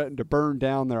pirates threaten to burn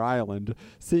down their island.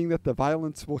 Seeing that the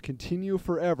violence will continue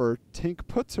forever, Tink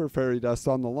puts her fairy dust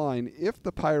on the line if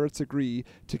the pirates agree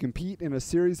to compete in a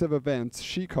series of events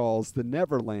she calls the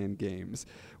Neverland Games,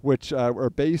 which are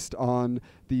based on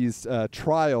these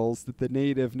trials that the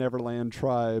native Neverland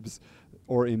tribes,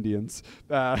 or Indians,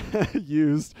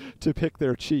 used to pick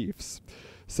their chiefs.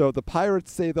 So the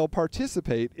pirates say they'll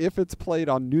participate if it's played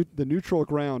on the neutral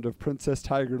ground of Princess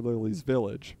Tiger Lily's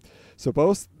village. So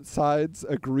both sides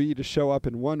agree to show up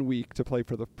in 1 week to play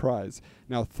for the prize.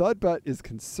 Now, Thudbutt is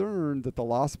concerned that the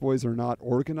Lost Boys are not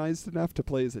organized enough to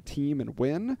play as a team and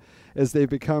win, as they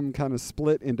become kind of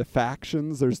split into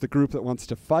factions. There's the group that wants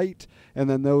to fight, and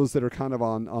then those that are kind of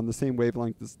on the same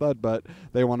wavelength as Thudbutt.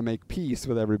 They want to make peace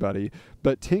with everybody.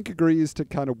 But Tink agrees to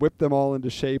kind of whip them all into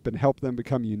shape and help them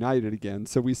become united again.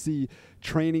 So we see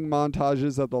training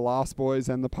montages of the Lost Boys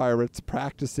and the pirates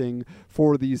practicing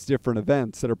for these different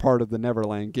events that are part of the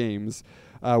Neverland Games,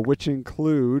 which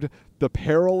include the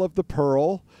Peril of the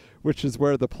Pearl, which is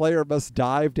where the player must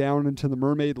dive down into the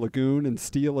Mermaid Lagoon and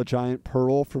steal a giant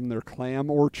pearl from their clam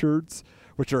orchards,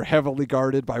 which are heavily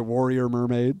guarded by warrior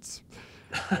mermaids.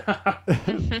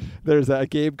 There's a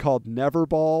game called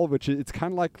Neverball, which it's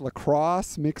kind of like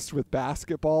lacrosse mixed with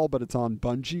basketball, but it's on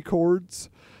bungee cords.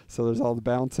 So there's all the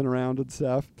bouncing around and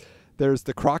stuff. There's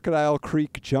the Crocodile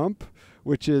Creek Jump,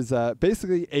 which is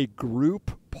basically a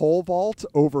group pole vault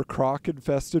over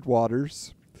croc-infested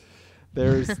waters.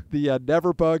 There's the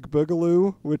Neverbug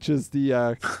Boogaloo, which is the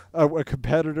a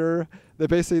competitor. That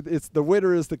basically, it's the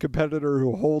winner is the competitor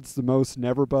who holds the most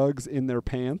Neverbugs in their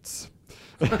pants.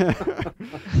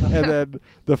 And then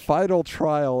the final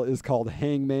trial is called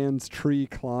Hangman's Tree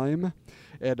Climb.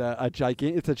 And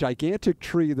it's a gigantic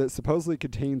tree that supposedly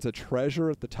contains a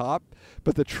treasure at the top,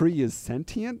 but the tree is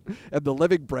sentient, and the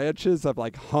living branches have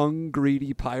hung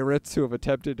greedy pirates who have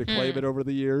attempted to claim it over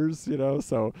the years,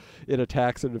 so it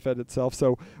attacks and defends itself.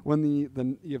 So when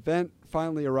the event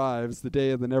finally arrives, the day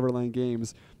of the Neverland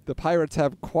Games, the pirates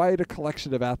have quite a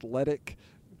collection of athletic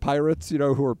pirates,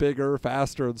 who are bigger,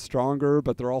 faster, and stronger,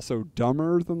 but they're also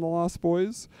dumber than the Lost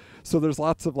Boys. So there's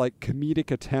lots of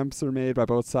comedic attempts are made by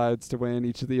both sides to win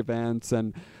each of the events.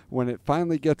 And when it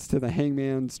finally gets to the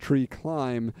Hangman's Tree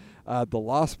Climb, the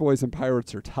Lost Boys and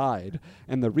pirates are tied.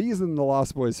 And the reason the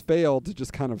Lost Boys failed to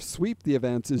just kind of sweep the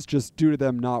events is just due to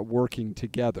them not working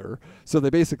together. So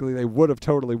they would have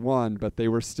totally won, but they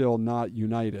were still not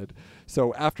united.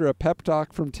 So after a pep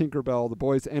talk from Tinkerbell, the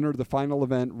boys enter the final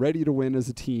event ready to win as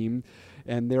a team.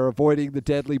 And they're avoiding the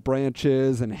deadly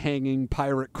branches and hanging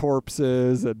pirate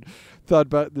corpses. And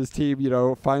Thudbutt and his team,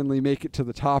 finally make it to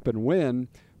the top and win.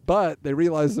 But they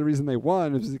realize the reason they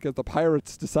won is because the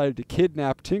pirates decided to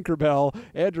kidnap Tinkerbell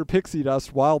and her pixie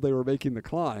dust while they were making the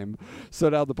climb. So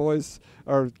now the boys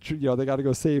are, they got to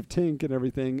go save Tink and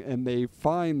everything. And they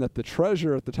find that the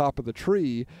treasure at the top of the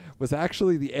tree was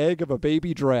actually the egg of a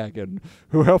baby dragon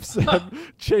who helps them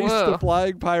chase the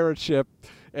flying pirate ship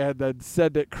and then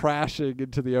send it crashing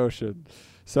into the ocean.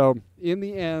 So in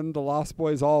the end, the Lost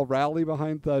Boys all rally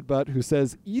behind Thudbutt, who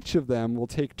says each of them will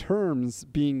take turns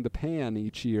being the Pan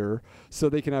each year so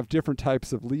they can have different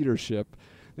types of leadership.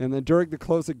 And then during the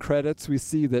closing credits, we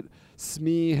see that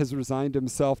Smee has resigned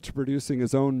himself to producing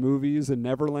his own movies in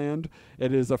Neverland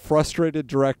and is a frustrated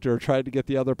director trying to get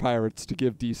the other pirates to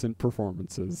give decent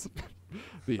performances.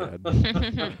 The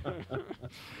end.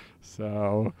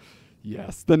 So,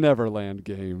 yes, the Neverland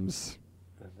Games.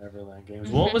 The Neverland Games.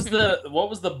 What was the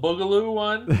Boogaloo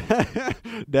one?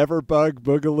 Never Bug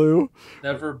Boogaloo.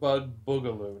 Never Bug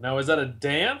Boogaloo. Now, is that a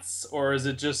dance or is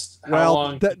it just how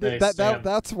long they stand?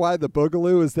 That's why the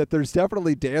Boogaloo is that there's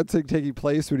definitely dancing taking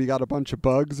place when you got a bunch of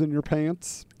bugs in your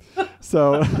pants.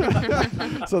 So,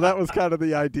 so that was kind of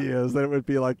the idea, is that it would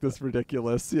be like this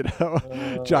ridiculous,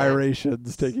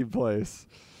 gyrations taking place.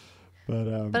 But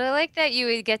I like that you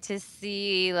would get to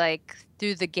see, like,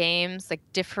 through the games, like,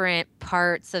 different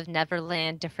parts of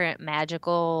Neverland, different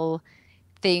magical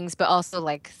things, but also,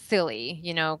 like, silly,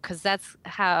 because that's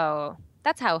how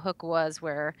Hook was,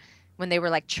 where when they were,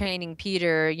 like, training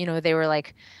Peter, they were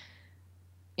like,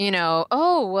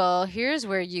 oh, well, here's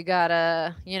where you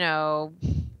gotta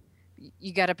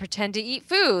pretend to eat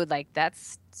food. Like,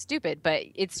 that's stupid, but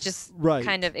it's just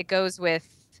kind of, it goes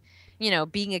with,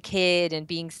 being a kid and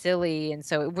being silly. And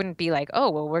so it wouldn't be like, oh,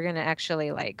 well, we're going to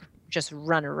actually like just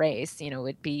run a race.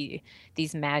 It'd be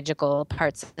these magical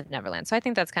parts of Neverland. So I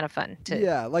think that's kind of fun to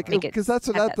because that's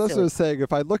what I was saying.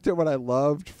 If I looked at what I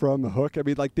loved from Hook, I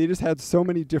mean, like, they just had so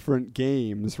many different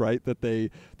games, right, that they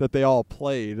all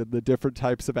played, and the different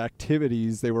types of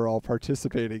activities they were all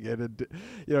participating in, and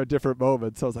different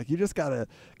moments. So I was like, you just gotta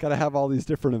have all these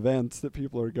different events that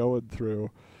people are going through.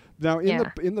 Now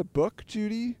in the book,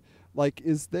 Judy, like,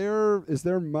 is there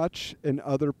much in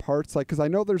other parts? Like, because I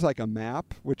know there's like a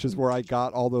map, which is where I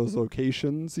got all those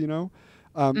locations,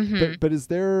 but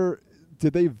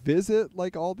did they visit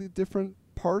like all the different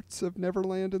parts of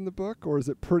Neverland in the book, or is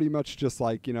it pretty much just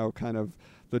like, kind of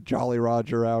the Jolly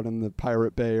Roger out in the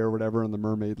Pirate Bay or whatever in the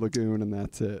Mermaid Lagoon, and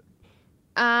that's it?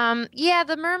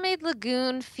 The Mermaid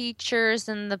Lagoon features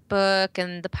in the book,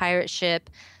 and the pirate ship.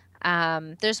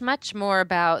 There's much more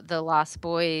about the Lost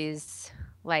Boys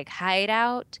like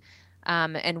hideout,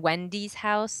 and Wendy's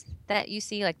house that you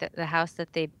see, like the house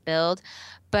that they build.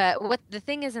 But what the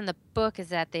thing is in the book is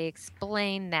that they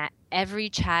explain that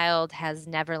every child has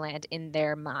Neverland in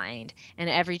their mind, and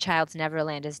every child's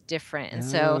Neverland is different. And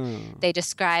so they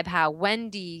describe how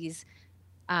Wendy's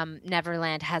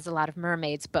Neverland has a lot of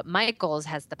mermaids, but Michael's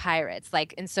has the pirates.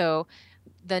 And so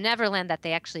the Neverland that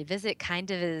they actually visit kind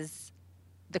of is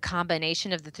the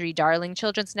combination of the three Darling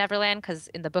Children's Neverland, because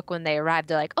in the book when they arrive,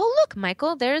 they're like, oh, look,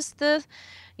 Michael, there's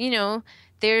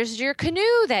there's your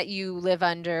canoe that you live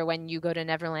under when you go to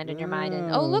Neverland in your mind.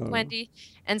 And, oh, look, Wendy.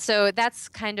 And so that's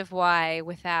kind of why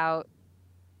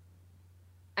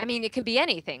it could be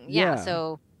anything. Yeah.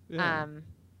 So,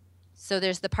 so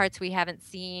there's the parts we haven't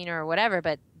seen or whatever,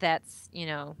 but that's,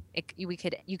 you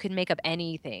could make up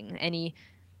anything,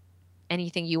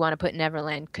 anything you want to put in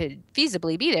Neverland could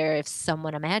feasibly be there if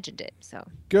someone imagined it. So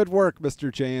good work,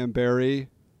 Mr. J.M. Barrie.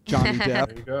 Johnny Depp.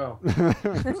 There you go.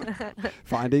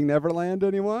 Finding Neverland,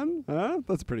 anyone? Huh?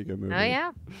 That's a pretty good movie. Oh,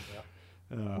 yeah.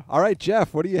 All right,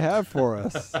 Jeff, what do you have for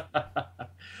us?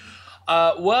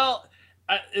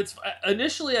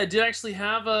 Initially I did actually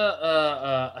have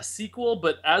a sequel,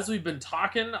 but as we've been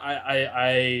talking,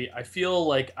 I feel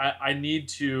like I need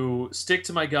to stick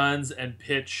to my guns and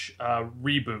pitch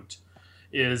Reboot.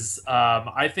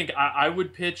 I think I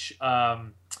would pitch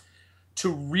to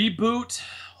reboot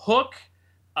Hook,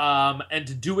 and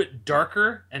to do it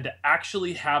darker and to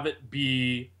actually have it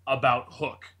be about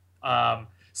Hook.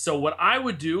 So what I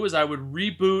would do is I would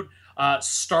reboot,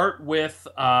 start with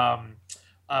a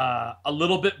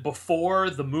little bit before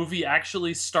the movie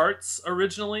actually starts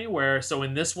originally, so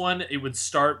in this one it would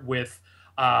start with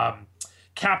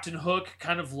Captain Hook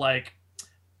kind of like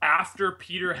after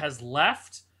Peter has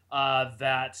left,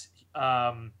 that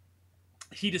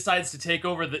he decides to take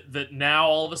over, that now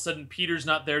all of a sudden Peter's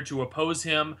not there to oppose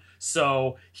him,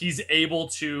 so he's able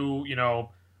to,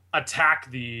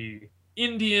 attack the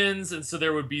Indians, and so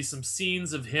there would be some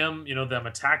scenes of him, them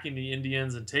attacking the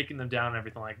Indians and taking them down and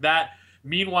everything like that.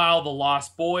 Meanwhile, the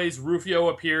Lost Boys, Rufio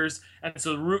appears, and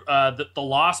so the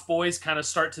Lost Boys kind of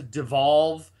start to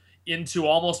devolve into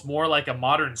almost more like a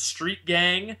modern street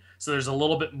gang. So there's a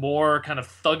little bit more kind of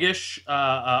thuggish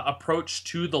approach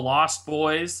to the Lost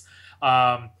Boys.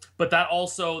 But that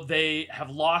also, they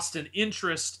have lost an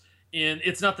interest in,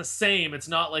 it's not the same, it's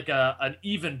not like an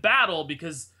even battle,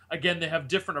 because again, they have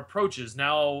different approaches.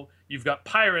 Now you've got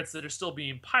pirates that are still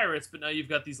being pirates, but now you've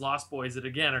got these Lost Boys that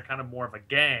again are kind of more of a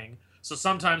gang. So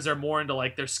sometimes they're more into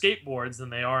like their skateboards than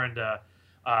they are into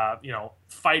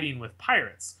fighting with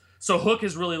pirates. So Hook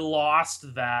has really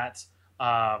lost that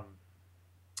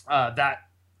that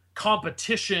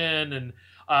competition. And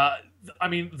I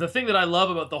mean, the thing that I love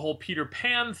about the whole Peter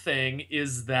Pan thing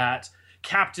is that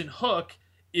Captain Hook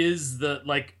is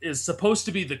supposed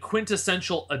to be the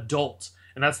quintessential adult,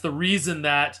 and that's the reason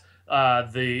that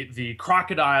the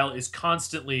crocodile is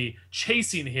constantly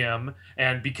chasing him,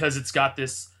 and because it's got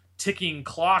this ticking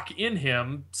clock in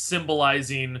him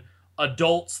symbolizing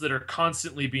adults that are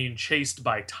constantly being chased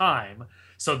by time.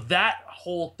 So that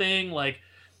whole thing, like,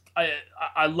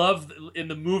 I love in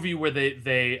the movie where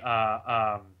they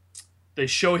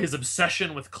show his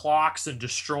obsession with clocks and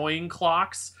destroying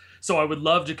clocks. So I would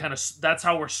love to kind of, that's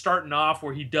how we're starting off,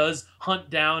 where he does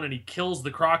hunt down and he kills the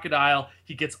crocodile.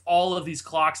 He gets all of these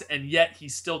clocks, and yet he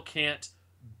still can't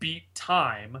beat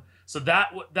time. So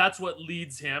that's what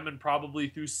leads him, and probably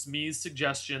through Smee's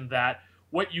suggestion, that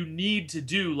what you need to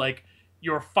do, like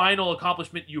your final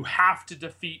accomplishment, you have to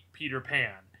defeat Peter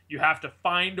Pan. You have to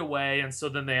find a way, and so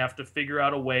then they have to figure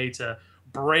out a way to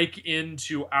break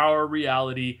into our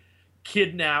reality,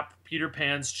 kidnap Peter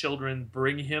Pan's children,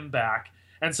 bring him back.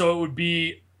 And so it would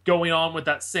be going on with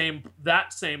that same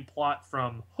plot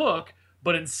from Hook,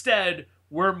 but instead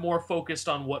we're more focused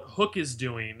on what Hook is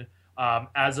doing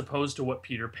as opposed to what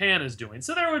Peter Pan is doing.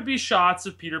 So there would be shots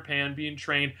of Peter Pan being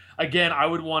trained. Again, I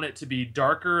would want it to be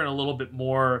darker and a little bit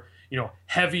more,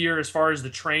 heavier as far as the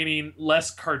training,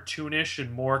 less cartoonish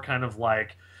and more kind of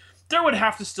like, there would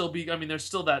have to still be, there's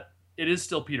still that, it is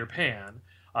still Peter Pan.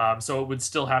 So it would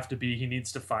still have to be, he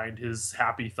needs to find his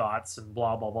happy thoughts and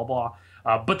blah, blah, blah, blah.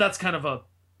 But that's kind of a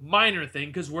minor thing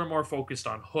because we're more focused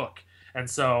on Hook. And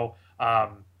so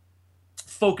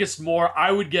focused more,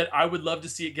 I would love to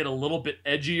see it get a little bit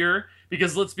edgier,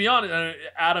 because let's be honest,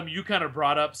 Adam, you kind of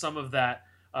brought up some of that,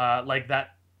 like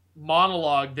that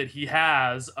monologue that he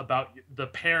has about the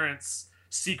parents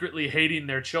secretly hating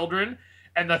their children.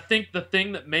 And I think the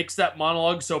thing that makes that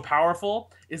monologue so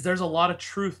powerful is there's a lot of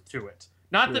truth to it.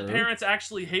 Not that parents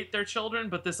actually hate their children,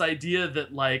 but this idea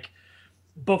that, like,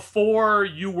 before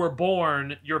you were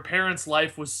born, your parents'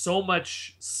 life was so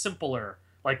much simpler.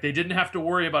 Like, they didn't have to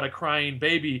worry about a crying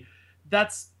baby.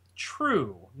 That's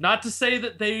true. Not to say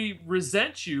that they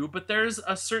resent you, but there's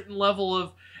a certain level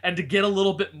of, and to get a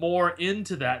little bit more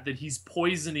into that he's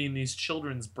poisoning these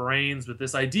children's brains with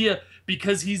this idea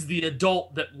because he's the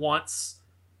adult that wants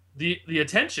the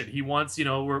attention. He wants,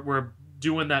 we're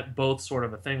doing that both sort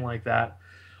of a thing like that,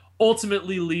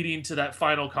 ultimately leading to that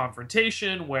final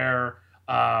confrontation where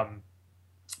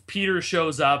Peter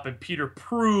shows up and Peter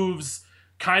proves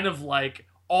kind of like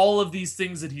all of these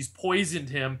things that he's poisoned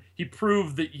him. He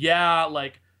proved that, yeah,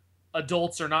 like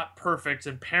adults are not perfect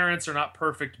and parents are not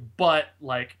perfect, but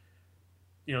like,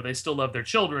 they still love their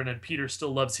children, and Peter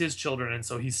still loves his children. And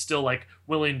so he's still like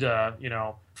willing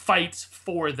to, fight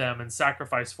for them and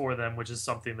sacrifice for them, which is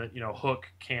something that,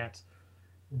 Hook can't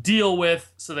deal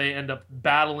with. So they end up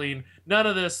battling. None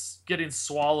of this getting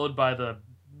swallowed by the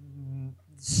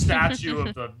statue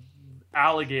of the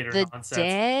alligator the nonsense.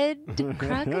 Dead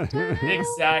crocodile.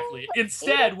 Exactly.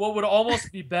 Instead, what would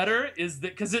almost be better is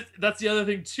that, because that's the other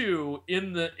thing too,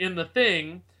 in the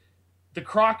thing, the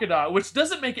crocodile, which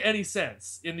doesn't make any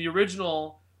sense in the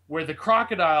original, where the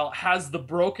crocodile has the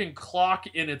broken clock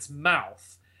in its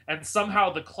mouth, and somehow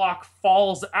the clock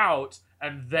falls out,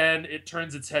 and then it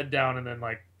turns its head down and then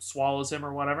like swallows him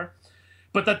or whatever.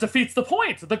 But that defeats the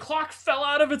point. The clock fell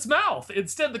out of its mouth.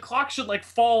 Instead, the clock should like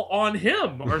fall on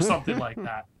him or something like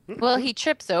that. Well, he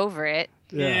trips over it.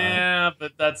 Yeah,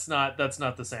 but that's not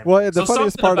the same. Well, the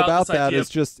funniest part about this that idea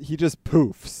is he just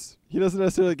poofs. He doesn't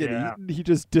necessarily get eaten. He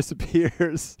just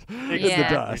disappears in the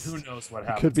dust. Who knows what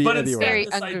happens? Could be but anywhere.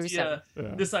 Instead,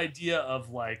 this idea of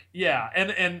like,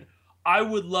 and I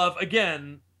would love,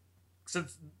 again,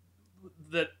 since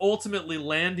that ultimately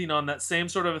landing on that same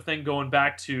sort of a thing, going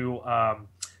back to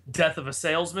Death of a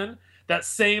Salesman, that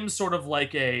same sort of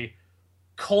like a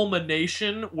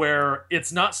culmination where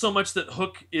it's not so much that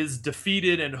Hook is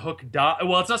defeated and Hook die.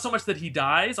 Well, it's not so much that he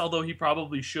dies, although he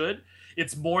probably should.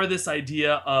 It's more this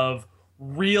idea of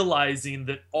realizing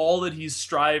that all that he's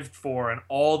strived for and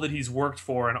all that he's worked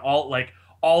for and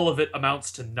all of it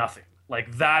amounts to nothing.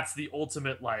 Like, that's the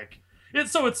ultimate, like,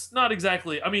 so it's not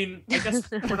exactly, I guess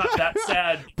we're not that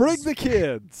sad. Bring the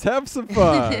kids, have some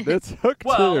fun. It's Hook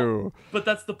 2. But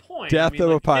that's the point. Death of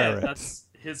a pirate. That's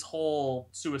his whole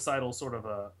suicidal sort of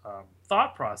a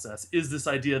thought process, is this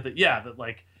idea that, that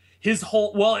like his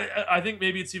whole, well, I think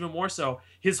maybe it's even more so,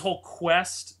 his whole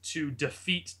quest to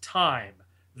defeat time,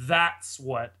 that's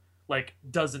what like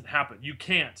doesn't happen. You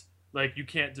can't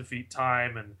defeat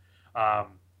time, and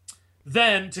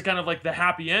Then to kind of like the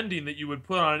happy ending that you would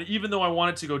put on it, even though I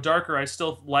wanted to go darker, I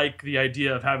still like the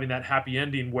idea of having that happy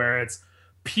ending where it's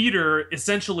Peter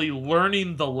essentially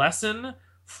learning the lesson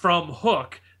from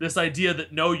Hook, this idea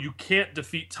that no, you can't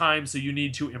defeat time, so you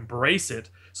need to embrace it.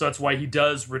 So that's why he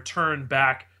does return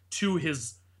back to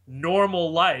his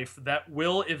normal life that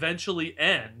will eventually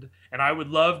end. And I would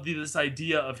love this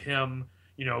idea of him,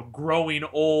 you know, growing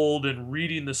old and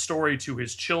reading the story to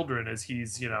his children as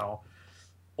he's, you know,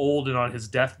 old and on his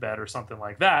deathbed or something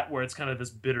like that, where it's kind of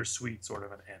this bittersweet sort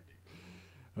of an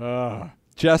ending.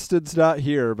 Justin's not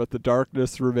here, but the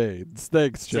darkness remains.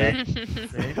 Thanks, Jeff.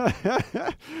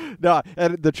 No,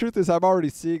 and the truth is, I'm already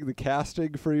seeing the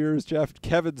casting for yours, Jeff.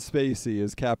 Kevin Spacey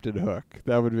is Captain Hook.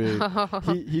 That would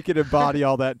be he can embody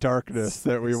all that darkness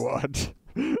that we want.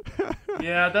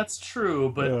 Yeah, that's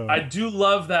true, but I do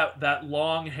love that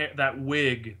long hair, that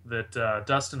wig that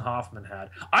Dustin Hoffman had.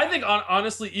 I think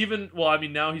honestly, even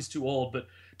now he's too old, but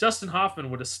Dustin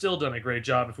Hoffman would have still done a great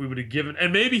job if we would have given,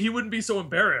 and maybe he wouldn't be so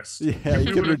embarrassed. Yeah,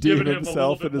 he could redeem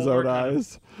himself in his own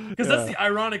eyes. Because that's the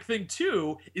ironic thing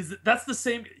too, is that's the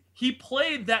same. He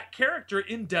played that character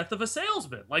in Death of a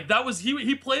Salesman. Like that was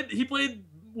he played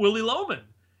Willie Loman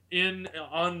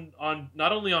on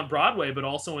not only on Broadway but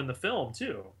also in the film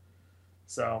too.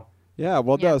 So yeah,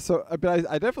 well, no. So, but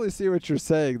I definitely see what you're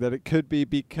saying, that it could be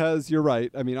because you're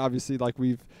right. I mean, obviously, like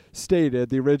we've stated,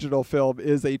 the original film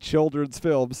is a children's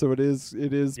film, so it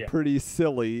is pretty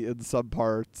silly in some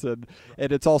parts, and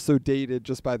it's also dated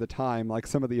just by the time. Like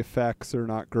some of the effects are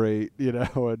not great, you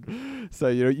know, and so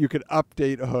you could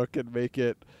update Hook and make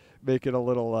it a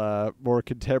little more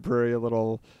contemporary, a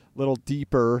little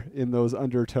deeper in those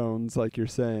undertones, like you're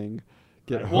saying.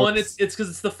 Well, and it's because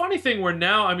it's the funny thing where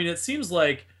now, I mean, it seems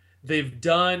like they've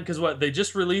done, because they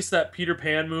just released that Peter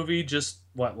Pan movie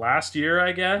last year,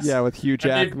 I guess. Yeah, with Hugh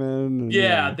Jackman.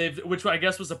 Which I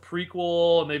guess was a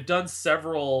prequel, and they've done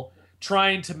several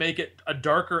trying to make it a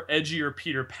darker, edgier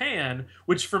Peter Pan,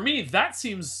 which for me that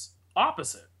seems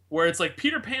opposite, where it's like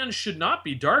Peter Pan should not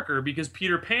be darker because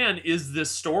Peter Pan is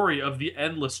this story of the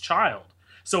endless child.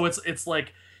 So it's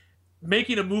like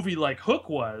making a movie like Hook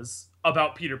was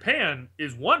about Peter Pan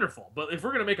is wonderful, but if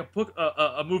we're gonna make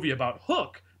a movie about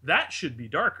Hook, that should be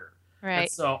darker. Right. And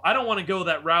so I don't want to go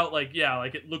that route. Like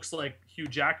it looks like Hugh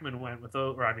Jackman went with,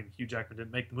 Hugh Jackman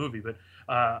didn't make the movie, but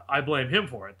I blame him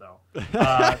for it though.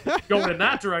 Going in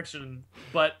that direction,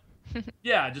 but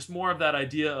yeah, just more of that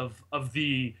idea of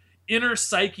the inner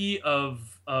psyche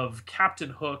of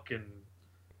Captain Hook and.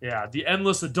 Yeah, the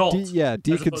endless adult.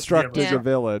 Deconstructing a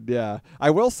villain. Yeah. I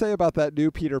will say about that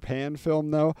new Peter Pan film,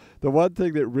 though, the one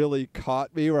thing that really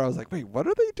caught me where I was like, wait, what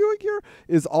are they doing here?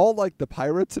 Is all like the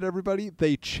pirates and everybody,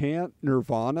 they chant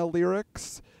Nirvana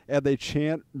lyrics and they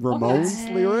chant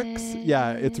Ramones lyrics.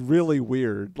 Yeah, it's really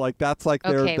weird. Like that's like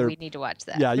their we need to watch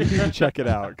that. Yeah, you need to check it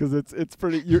out because it's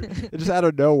pretty. It's just out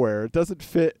of nowhere. It doesn't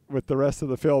fit with the rest of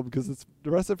the film because it's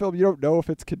the rest of the film. You don't know if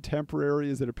it's contemporary.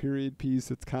 Is it a period piece?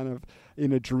 It's kind of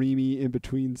in a dreamy in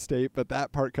between state. But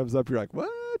that part comes up. You're like,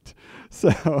 what?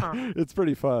 So it's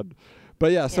pretty fun.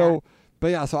 But yeah. So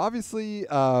obviously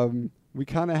we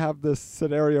kind of have this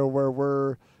scenario where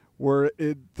we're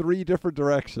in three different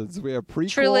directions. We have prequel,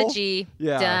 trilogy,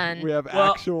 done. We have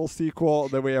actual sequel,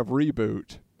 and then we have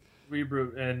reboot,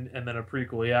 and then a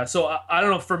prequel. Yeah. So I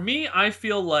don't know. For me, I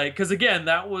feel like, because again,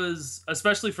 that was,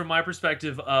 especially from my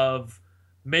perspective of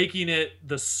making it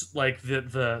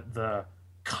the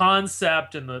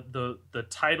concept and the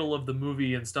title of the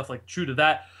movie and stuff like true to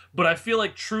that. But I feel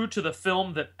like true to the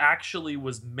film that actually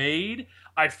was made.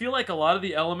 I feel like a lot of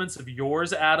the elements of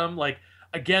yours, Adam, like.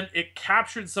 Again, it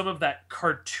captured some of that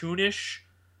cartoonish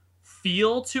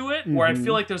feel to it, where I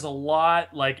feel like there's a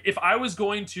lot, like, if I was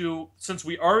going to, since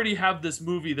we already have this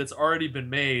movie that's already been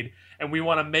made, and we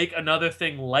want to make another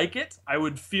thing like it, I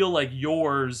would feel like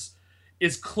yours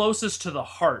is closest to the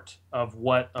heart of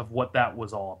what that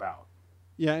was all about.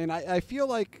 Yeah, and I feel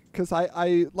like, because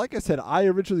I like I said, I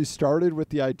originally started with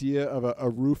the idea of a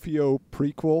Rufio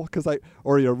prequel,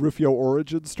 or a Rufio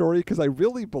origin story, because I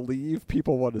really believe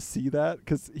people want to see that,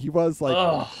 because he was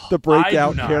like the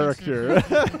breakout character.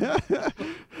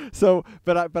 So,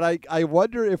 but I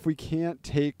wonder if we can't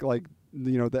take like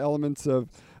the elements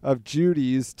of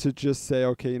Judy's to just say,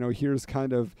 okay, here's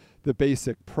kind of the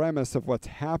basic premise of what's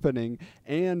happening,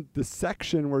 and the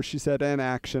section where she said, and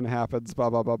action happens, blah,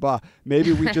 blah, blah, blah.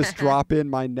 Maybe we just drop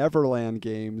in my Neverland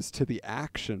games to the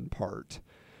action part.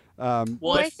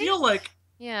 I feel like,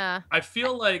 yeah,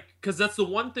 because that's the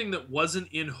one thing that wasn't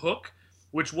in Hook,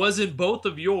 which was in both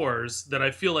of yours, that I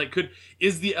feel like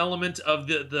is the element of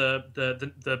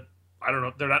the I don't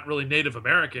know, they're not really Native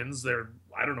Americans, they're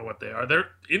I don't know what they are. They're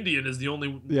Indian is the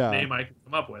only Yeah. name I can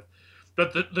come up with.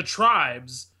 But the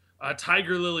tribes,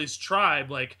 Tiger Lily's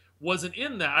tribe, like wasn't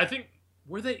in that. I think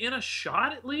were they in a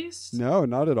shot at least? No,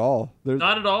 not at all.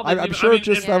 Not at all. They I'm didn't even- sure I mean,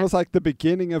 just it- that was like the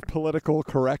beginning of political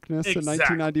correctness in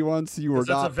Exactly. 1991. So you were 'cause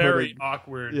that's not a very putting,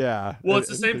 awkward. yeah. Well, it's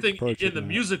the same anything thing approaching in the that.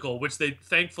 musical, which they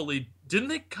thankfully didn't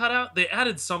they cut out. They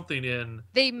added something in.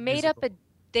 They made up musical.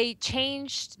 they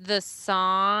changed the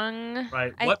song.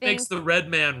 Right. I What think. makes the red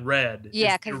man red?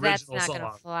 Yeah, because because that's not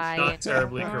going to fly. Not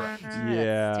terribly correct. That's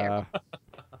Yeah. terrible.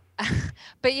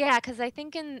 But yeah, because I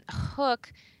think in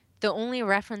Hook, the only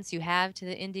reference you have to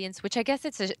the Indians, which I guess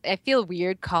I feel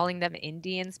weird calling them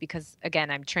Indians because, again,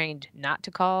 I'm trained not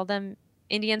to call them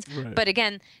Indians. Right. But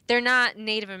again, they're not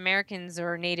Native Americans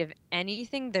or Native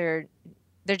anything. They're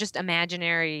just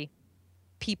imaginary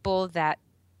people that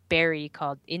Barry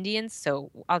called Indians.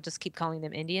 So I'll just keep calling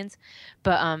them Indians.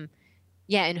 But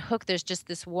yeah, in Hook, there's just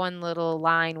this one little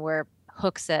line where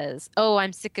Hook says, "Oh,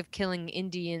 I'm sick of killing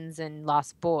Indians and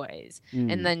lost boys."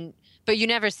 Mm. And then, but you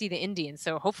never see the Indians,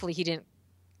 so hopefully he didn't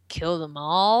kill them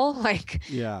all. Like,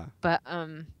 Yeah. but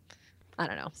I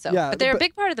don't know. So, Yeah, but they're but- a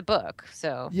big part of the book.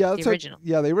 So Yeah, the that's like- original.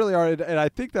 yeah, they really are, and I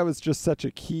think that was just such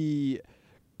a key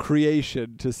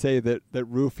creation to say that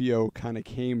Rufio kind of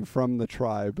came from the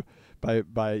tribe by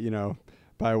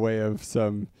way of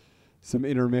some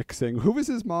intermixing. Who was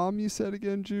his mom? You said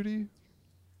again, Judy?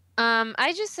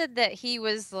 I just said that he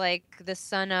was like the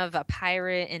son of a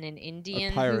pirate and an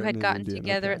Indian pirate who and had an gotten Indian,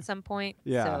 together okay. at some point.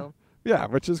 Yeah. So Yeah,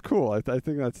 which is cool. I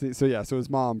think that's neat. So yeah, so his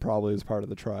mom probably is part of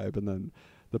the tribe, and then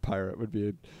the pirate would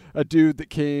be a dude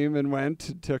that came and went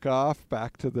and took off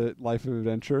back to the life of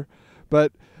adventure.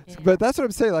 But yeah. that's what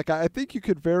I'm saying. Like I think you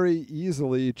could very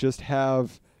easily just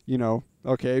have,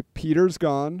 okay, Peter's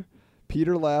gone,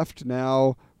 Peter left.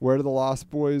 Now where do the Lost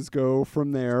Boys go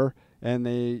from there? And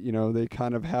they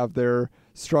kind of have their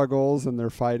struggles and they're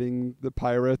fighting the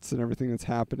pirates and everything that's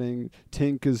happening.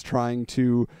 Tink is trying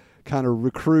to kind of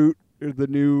recruit the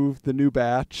new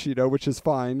batch, which is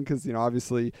fine because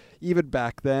obviously even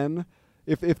back then,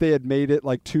 if they had made it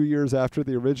like 2 years after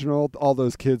the original, all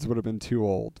those kids would have been too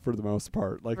old for the most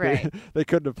part. Like Right. they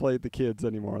couldn't have played the kids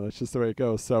anymore. That's just the way it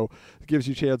goes. So it gives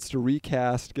you a chance to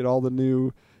recast, get all the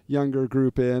new younger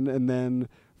group in, and then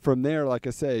from there, like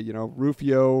I say,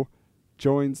 Rufio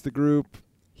joins the group.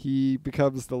 He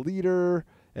becomes the leader,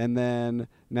 and then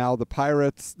now the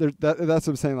pirates. That's what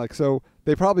I'm saying. Like, so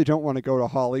they probably don't want to go to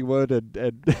Hollywood and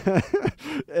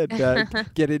and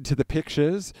get into the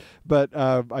pictures, but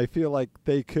I feel like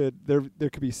they could. There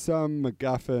could be some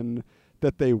MacGuffin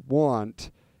that they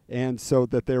want, and so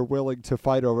that they're willing to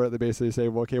fight over it. They basically say,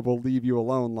 "Well, okay, we'll leave you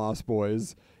alone, Lost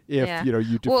Boys, if Yeah. you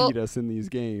defeat Well- us in these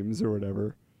games or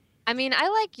whatever." I mean, I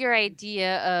like your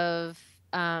idea of,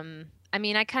 I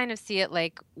mean, I kind of see it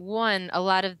like a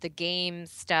lot of the game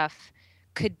stuff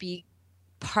could be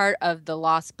part of the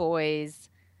Lost Boys.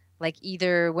 Like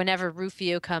either whenever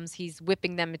Rufio comes, he's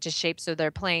whipping them into shape. So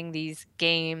they're playing these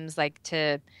games like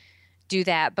to do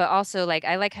that. But also like,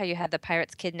 I like how you had the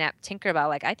pirates kidnap Tinkerbell.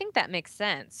 Like, I think that makes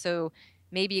sense. So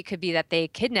maybe it could be that they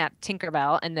kidnap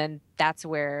Tinkerbell and then that's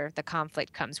where the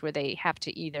conflict comes, where they have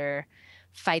to either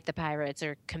fight the pirates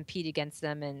or compete against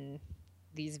them in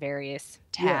these various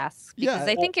tasks. Yeah. Because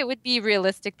I think it would be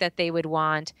realistic that they would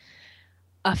want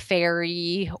a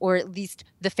fairy, or at least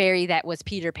the fairy that was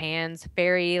Peter Pan's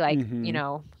fairy, like,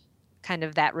 Mhm. Kind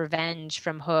of that revenge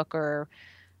from Hook or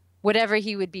whatever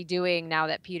he would be doing now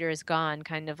that Peter is gone.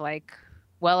 Kind of like,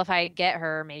 well, if I get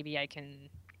her, maybe I can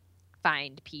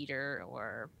find Peter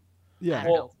or I Yeah.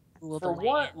 don't Well, know, rule the For what,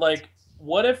 land. like,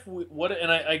 what if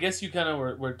and I guess you kind of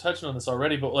were touching on this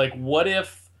already, but like, what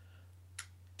if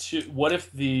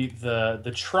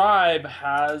the tribe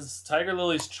has Tiger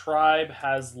Lily's tribe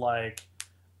has like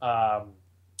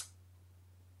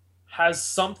has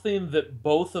something that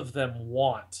both of them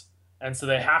want, and so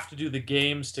they have to do the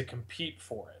games to compete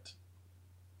for it.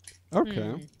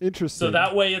 Okay. Interesting. So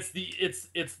that way, it's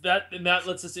that, and that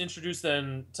lets us introduce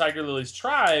then Tiger Lily's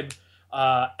tribe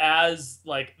as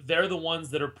like they're the ones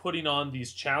that are putting on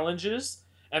these challenges,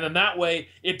 and then that way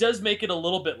it does make it a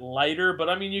little bit lighter. But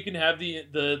I mean, you can have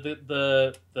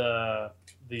the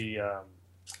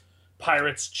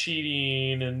pirates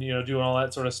cheating and doing all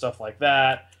that sort of stuff like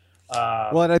that.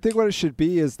 Well, and I think what it should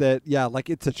be is that, like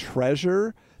it's a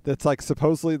treasure that's like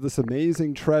supposedly this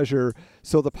amazing treasure.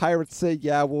 So the pirates say,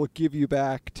 yeah, we'll give you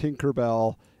back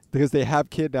Tinkerbell because they have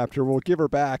kidnapped her. We'll give her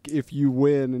back if you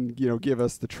win and, give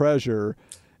us the treasure,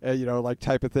 like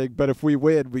type of thing. But if we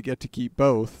win, we get to keep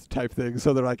both type thing.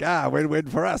 So they're like, win-win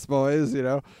for us, boys,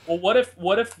 Well, what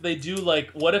if they do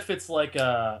like, what if it's like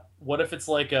that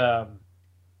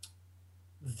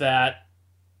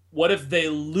they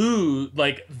lose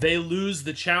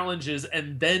the challenges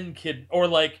and then or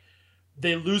like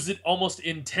they lose it almost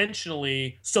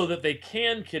intentionally so that they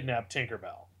can kidnap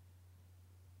Tinkerbell.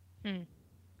 And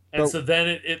so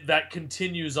then that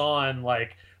continues on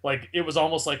like it was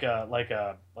almost like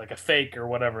a fake or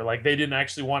whatever. Like they didn't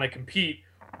actually want to compete.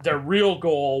 Their real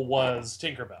goal was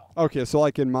Tinkerbell. Okay, so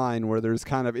like in mine, where there's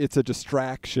kind of it's a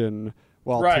distraction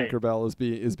while Tinkerbell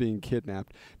is being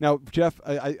kidnapped. Now, Jeff,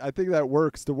 I think that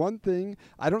works. The one thing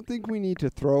I don't think we need to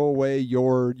throw away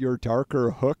your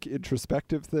darker Hook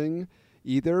introspective thing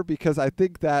either, because I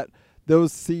think that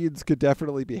those scenes could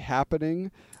definitely be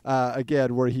happening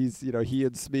again, where he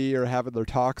and Smee are having their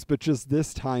talks, but just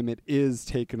this time it is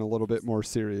taken a little bit more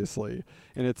seriously,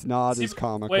 and it's not as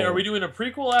comical. Wait, are we doing a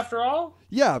prequel after all?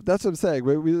 Yeah, that's what I'm saying.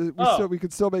 We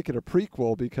could still make it a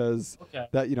prequel because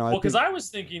that because I was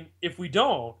thinking if we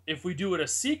do it a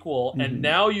sequel, and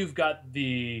now you've got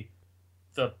the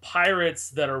pirates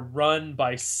that are run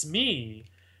by Smee.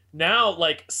 Now,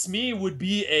 like, Smee would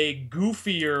be a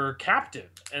goofier captain,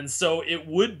 and so it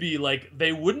would be like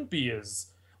they wouldn't be as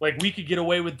like we could get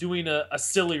away with doing a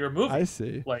sillier movie. I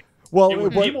see. Like, well,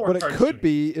 what it could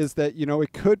be is that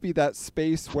it could be that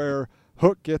space where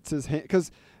Hook gets his hand,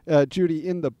 because Judy,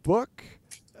 in the book,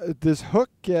 does Hook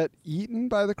get eaten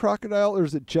by the crocodile, or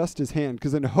is it just his hand?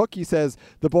 Because in Hook he says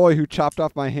the boy who chopped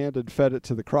off my hand and fed it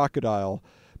to the crocodile.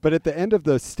 But at the end of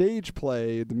the stage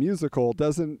play, the musical,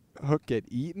 doesn't Hook get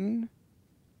eaten?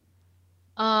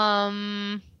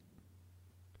 I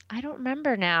don't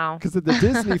remember now. Because in the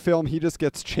Disney film, he just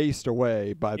gets chased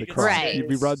away by the crocodile. Right.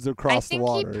 He runs across the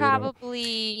water. I think he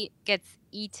probably gets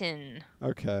eaten.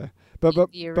 Okay. But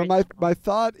my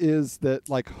thought is that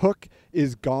like Hook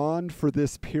is gone for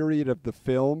this period of the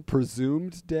film,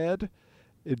 presumed dead,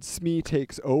 and Smee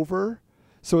takes over.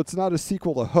 So it's not a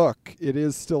sequel to Hook. It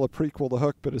is still a prequel to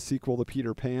Hook, but a sequel to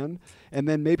Peter Pan. And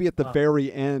then maybe at the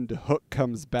very end, Hook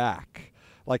comes back,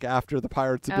 like after the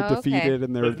pirates have been defeated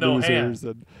and they're losers,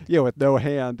 and with no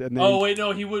hand. And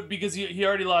then he would, because he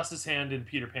already lost his hand in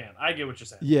Peter Pan. I get what you're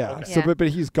saying. Yeah. Okay. So, but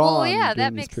he's gone. Well, yeah,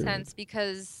 that makes sense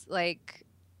because like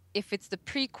if it's the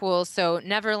prequel, so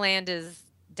Neverland is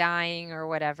dying or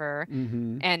whatever,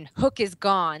 and Hook is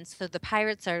gone, so the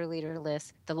pirates are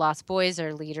leaderless, the Lost Boys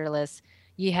are leaderless.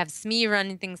 You have Smee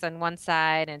running things on one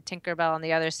side and Tinkerbell on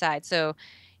the other side. So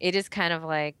it is kind of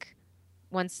like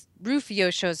once Rufio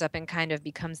shows up and kind of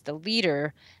becomes the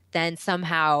leader, then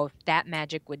somehow that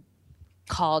magic would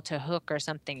call to Hook or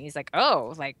something. He's like,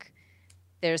 oh, like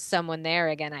there's someone there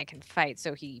again I can fight.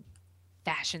 So he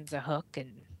fashions a hook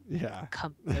and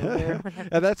comes over.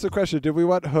 And that's the question. Did we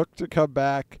want Hook to come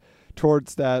back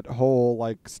towards that whole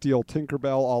like steal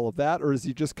Tinkerbell, all of that, or does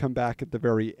he just come back at the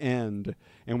very end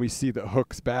and we see that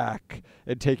Hook's back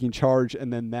and taking charge,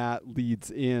 and then that leads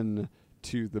in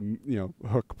to the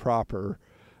Hook proper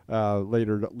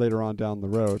later on down the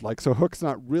road? Like, so Hook's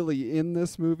not really in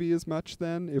this movie as much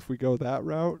then if we go that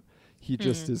route. He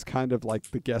just is kind of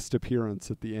like the guest appearance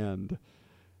at the end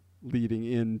leading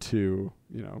into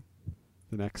the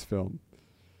next film.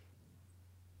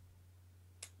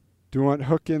 Do you want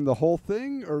Hook in the whole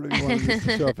thing, or do you want him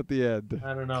to show up at the end?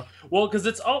 I don't know. Well, because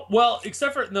it's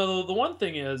except for the one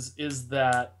thing is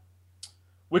that,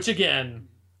 which again,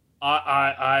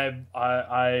 I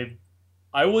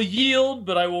will yield,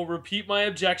 but I will repeat my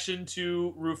objection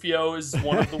to Rufio is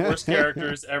one of the worst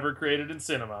characters ever created in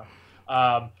cinema.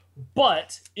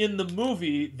 But in the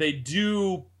movie, they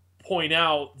do point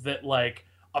out that like,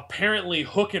 apparently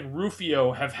Hook and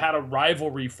Rufio have had a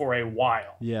rivalry for a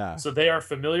while. Yeah. So they are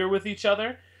familiar with each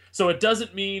other. So it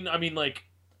doesn't mean, like,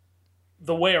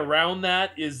 the way around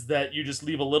that is that you just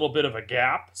leave a little bit of a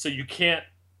gap. So you can't,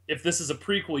 if this is a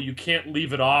prequel, you can't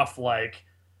leave it off like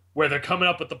where they're coming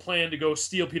up with the plan to go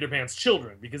steal Peter Pan's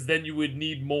children, because then you would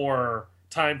need more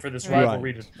time for this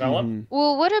rivalry to develop.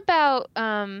 Well, what about,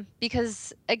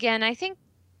 because again, I think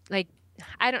like,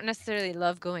 I don't necessarily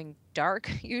love going dark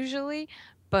usually,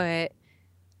 but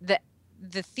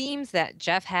the themes that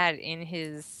Jeff had in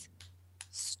his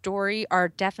story are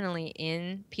definitely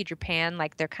in Peter Pan.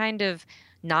 Like they're kind of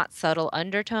not subtle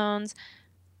undertones,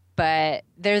 but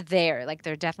they're there. Like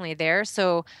they're definitely there.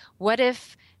 So what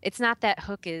if it's not that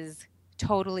Hook is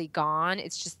totally gone?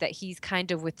 It's just that he's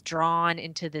kind of withdrawn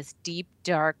into this deep,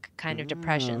 dark kind of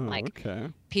depression. Like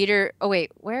Peter. Oh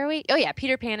wait, where are we? Oh yeah,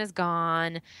 Peter Pan is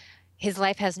gone. His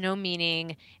life has no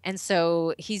meaning, and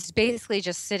so he's basically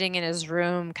just sitting in his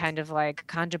room kind of like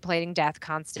contemplating death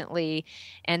constantly,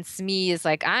 and Smee is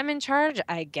like, I'm in charge,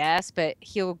 I guess, but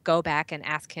he'll go back and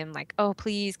ask him like, oh,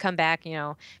 please come back,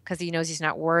 because he knows he's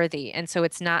not worthy. And so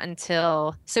it's not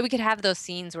until... So we could have those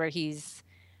scenes where he's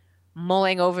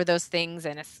mulling over those things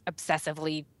and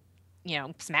obsessively,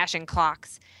 smashing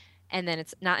clocks. And then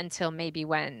it's not until maybe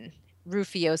when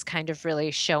Rufio's kind of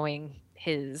really showing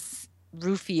his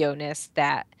Rufio-ness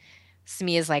that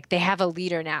Smee is like, they have a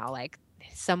leader now, like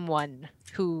someone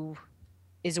who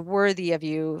is worthy of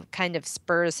you, kind of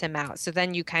spurs him out. So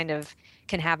then you kind of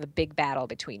can have a big battle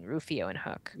between Rufio and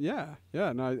Hook. Yeah.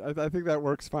 No, I think that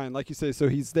works fine. Like you say, so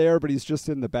he's there, but he's just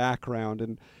in the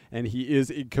background, and he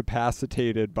is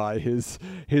incapacitated by his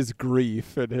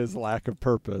grief and his lack of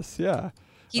purpose. Yeah.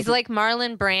 He's like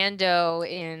Marlon Brando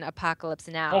in Apocalypse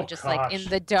Now, just like in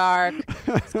the dark,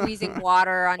 squeezing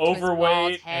water onto his bald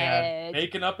overweight head, and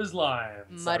making up his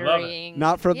lines. muttering.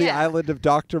 Not from the island of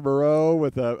Dr. Moreau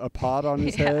with a pot on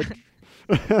his head.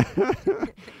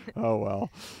 Oh, well.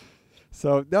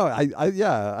 So no,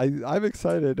 I'm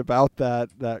excited about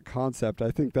that concept.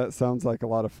 I think that sounds like a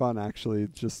lot of fun, actually.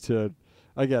 Just to,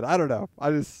 again, I don't know.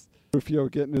 Rufio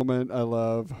getting a moment. I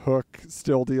love Hook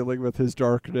still dealing with his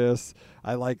darkness.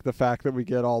 I like the fact that we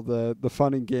get all the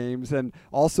fun and games, and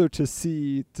also to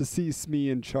see Smee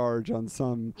in charge on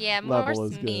some level more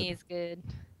is Smee good. is good.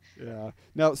 Yeah.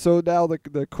 Now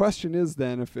the question is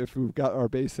then, if we've got our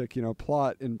basic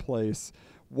plot in place,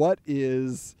 what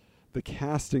is the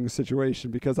casting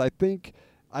situation? Because I think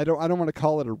I don't want to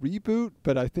call it a reboot,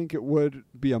 but I think it would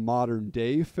be a modern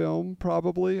day film,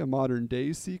 probably a modern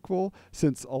day sequel,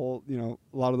 since a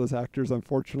lot of those actors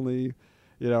unfortunately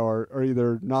are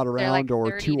either not around like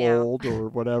or too now. old or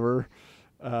whatever.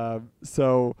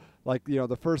 So like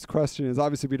the first question is,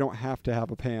 obviously we don't have to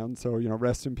have a Pan, so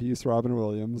rest in peace Robin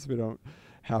Williams. We don't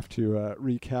have to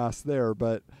recast there,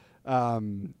 but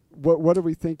what are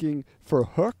we thinking for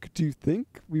Hook? Do you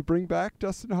think we bring back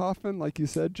Dustin Hoffman, like you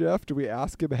said, Jeff? Do we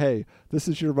ask him, hey, this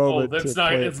is your moment? It's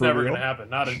never going to happen.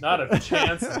 Not a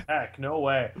chance. Heck, no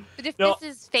way. But if this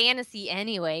is fantasy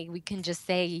anyway, we can just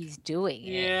say he's doing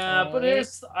it. Yeah, right? but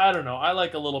I don't know. I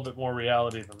like a little bit more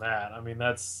reality than that. I mean,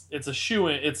 it's a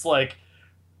shoo-in. It's like,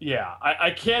 yeah,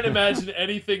 I can't imagine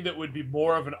anything that would be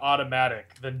more of an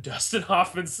automatic than Dustin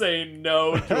Hoffman saying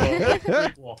no to a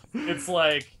prequel. It's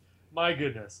like, my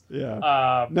goodness.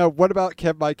 Yeah. Now, what about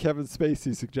my Kevin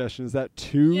Spacey suggestion? Is that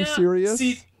too serious?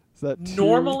 See, is that too...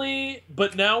 normally,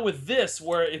 but now with this,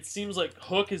 where it seems like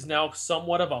Hook is now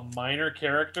somewhat of a minor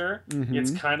character,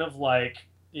 it's kind of like,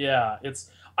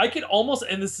 I could almost,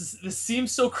 and this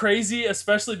seems so crazy,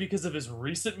 especially because of his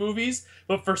recent movies,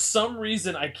 but for some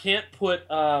reason I can't put,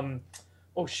 oh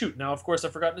shoot, now of course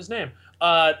I've forgotten his name.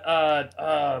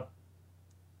 I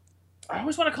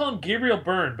always want to call him Gabriel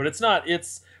Byrne, but it's not.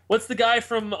 What's the guy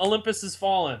from Olympus Has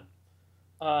Fallen?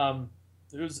 And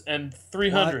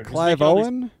 300. Clive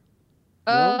Owen?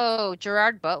 Oh,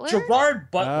 Gerard Butler? Gerard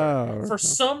Butler. Oh, For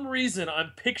some reason,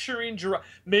 I'm picturing Gerard.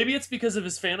 Maybe it's because of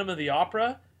his Phantom of the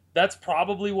Opera. That's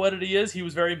probably what it is. He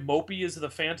was very mopey as the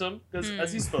Phantom,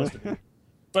 as he's supposed to be.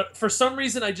 But for some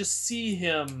reason, I just see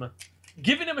him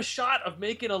giving him a shot of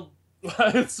making a...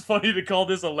 It's funny to call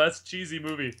this a less cheesy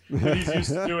movie than he's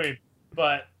used to doing,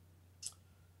 but...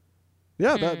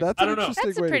 Yeah, that's an interesting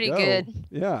That's way pretty to go. good.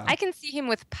 Yeah. I can see him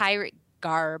with pirate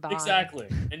garb on. Exactly.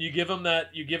 And you give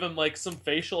him like some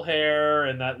facial hair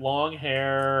and that long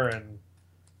hair and...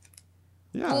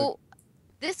 Yeah. Well,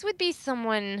 this would be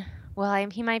someone... Well,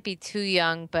 he might be too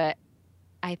young, but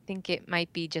I think it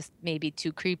might be just maybe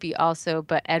too creepy also,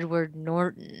 but Edward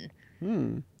Norton.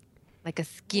 Like a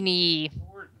skinny,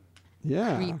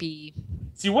 creepy...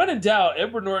 See, when in doubt,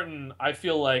 Edward Norton, I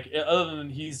feel like, other than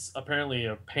he's apparently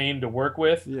a pain to work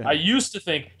with, I used to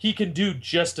think he can do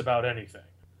just about anything.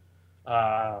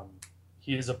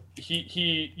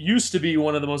 He used to be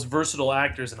one of the most versatile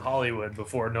actors in Hollywood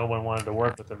before no one wanted to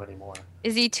work with him anymore.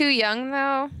 Is he too young,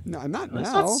 though? No, not now.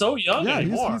 He's not so young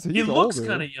anymore. He's he looks older.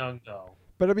 kind of young, though.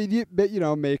 But, I mean,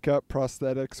 makeup,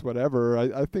 prosthetics, whatever,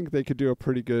 I think they could do a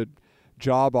pretty good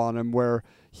job on him where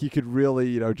he could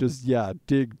really, just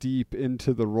dig deep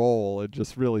into the role and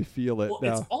just really feel it. Well,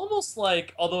 it's almost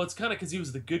like, although it's kind of because he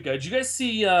was the good guy. Did you guys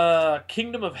see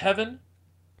Kingdom of Heaven?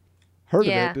 Heard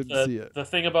of it, didn't see it. The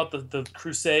thing about the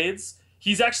Crusades.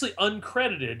 He's actually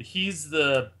uncredited. He's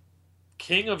the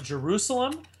king of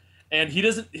Jerusalem, and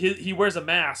he wears a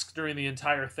mask during the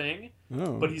entire thing.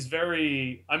 Oh. But he's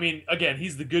very, I mean, again,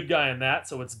 he's the good guy in that,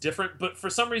 so it's different. But for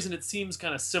some reason, it seems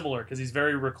kind of similar because he's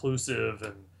very reclusive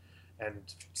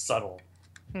and subtle.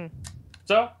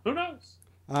 So who knows?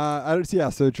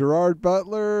 So Gerard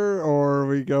Butler, or are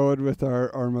we going with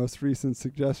our most recent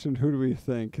suggestion? Who do we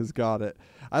think has got it?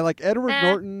 I like Edward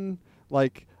Norton.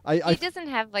 Like he doesn't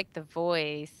have like the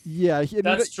voice. Yeah,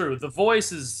 that's true. The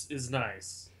voice is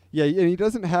nice. Yeah, and he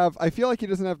doesn't have. I feel like he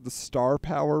doesn't have the star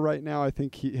power right now. I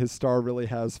think his star really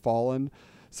has fallen.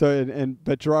 So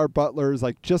but Gerard Butler is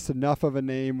like just enough of a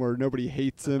name where nobody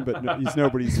hates him, but he's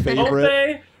nobody's Don't favorite.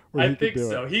 they? where I he could think do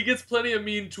so. it. He gets plenty of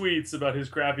mean tweets about his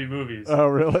crappy movies. Oh,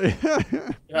 really?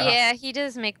 Yeah, he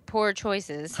does make poor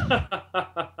choices.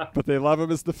 But they love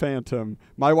him as the Phantom.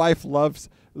 My wife loves.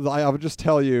 I'll just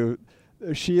tell you,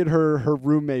 she and her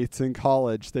roommates in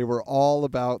college, they were all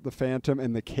about the Phantom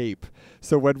and the cape.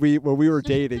 So when we were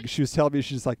dating, she was telling me,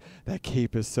 she's like, that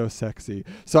cape is so sexy.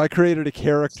 So I created a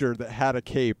character that had a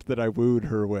cape that I wooed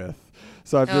her with.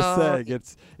 So I'm just saying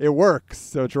it works.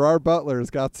 So Gerard Butler's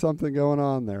got something going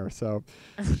on there. So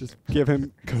just give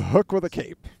him hook with a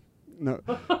cape. No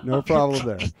problem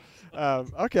there.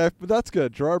 Okay, but that's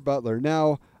good. Gerard Butler.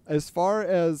 Now, as far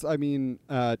as,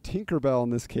 Tinkerbell in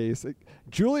this case,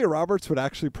 Julia Roberts would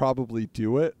actually probably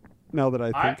do it, now that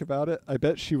I think about it. I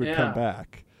bet she would come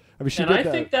back. I mean, she did I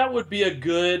think that would be a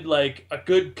good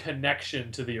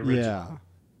connection to the original. Yeah.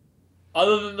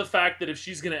 Other than the fact that if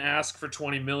she's going to ask for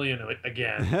 $20 million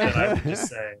again, then I would just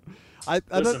say...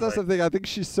 that's the thing. I think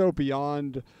she's so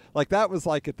beyond. Like, that was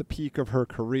like at the peak of her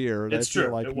career. It's true.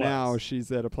 Like now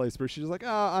she's at a place where she's like,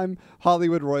 I'm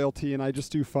Hollywood royalty and I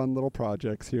just do fun little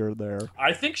projects here and there.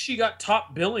 I think she got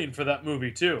top billing for that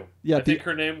movie too. Yeah, I think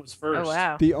her name was first. Oh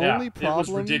wow. The only it was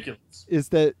problem ridiculous. is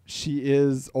that she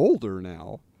is older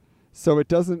now. So it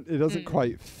doesn't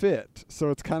quite fit. So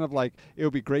it's kind of like, it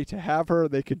would be great to have her.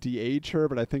 They could de-age her,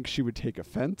 but I think she would take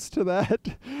offense to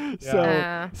that.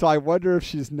 So I wonder if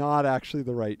she's not actually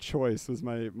the right choice. Was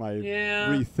my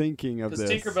rethinking of this.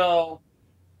 Because Tinkerbell,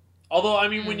 although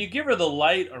when you give her the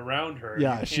light around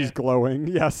her, she's glowing.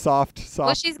 Yeah, soft.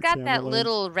 Well, she's got that Tamerlane.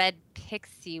 little red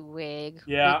pixie wig,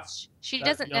 which she that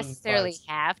doesn't young necessarily buzz.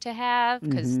 have to have,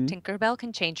 because Mhm. Tinkerbell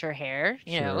can change her hair.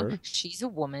 You know, Sure. she's a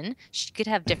woman; she could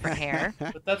have different hair.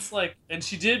 But that's and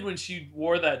she did when she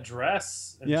wore that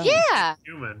dress. And Yeah. she was Yeah.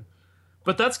 human.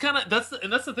 But that's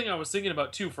the thing I was thinking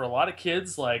about too. For a lot of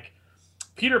kids, like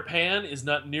Peter Pan is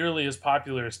not nearly as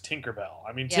popular as Tinkerbell.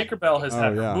 I mean, Yeah. Tinkerbell has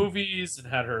had yeah. her movies and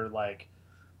had her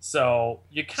so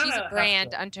you kind She's of a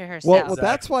brand unto herself. Well,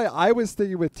 that's why I was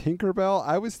thinking with Tinkerbell,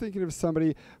 I was thinking of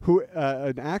somebody who,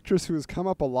 an actress who has come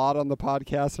up a lot on the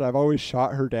podcast, and I've always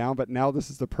shot her down, but now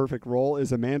this is the perfect role,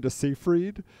 is Amanda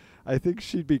Seyfried. I think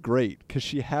she'd be great because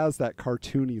she has that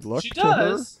cartoony look She to her.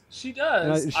 does. She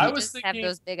does. And I She was just thinking. have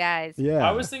those big eyes. Yeah.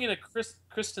 I was thinking of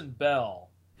Kristen Bell.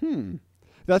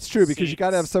 That's true, because you got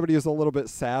to have Seems- somebody who's a little bit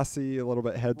sassy, a little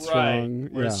bit headstrong.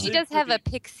 Right. Whereas Yeah. She does have a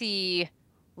pixie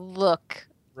look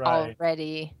Right.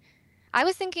 already. I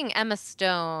was thinking Emma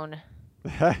Stone,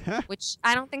 which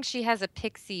I don't think she has a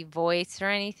pixie voice or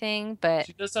anything, but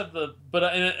She does have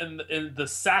and the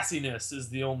sassiness is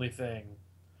the only thing.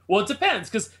 Well, it depends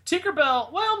because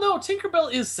Tinkerbell. Well, no,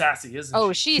 Tinkerbell is sassy,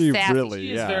 isn't she? she's She sassy. really-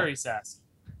 She is yeah. very sassy.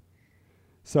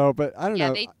 So, but I don't Yeah,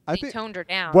 know. they I think toned her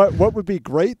down. what would be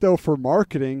great though for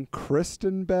marketing,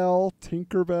 Kristen Bell,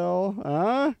 Tinkerbell,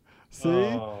 huh? See,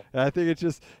 Oh. I think it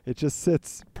just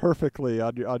sits perfectly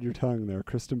on your tongue there.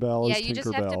 Kristen Bell Yeah, is you Tinkerbell.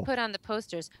 just have to put on the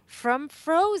posters from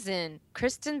Frozen,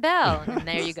 Kristen Bell, and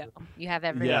there you go. You have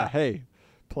everyone. Yeah, hey,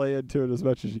 play into it as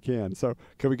much as you can. So,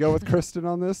 can we go with Kristen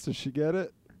on this? Does she get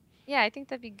it? Yeah, I think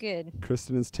that'd be good.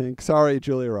 Kristen is Tink. Sorry,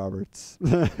 Julia Roberts.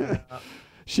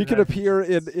 She could Yeah. appear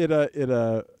in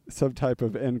a some type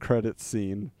of end credits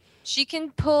scene. She can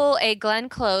pull a Glenn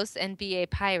Close and be a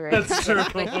pirate. That's true.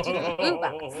 With two boot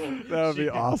box. That would be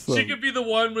awesome. She could be the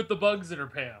one with the bugs in her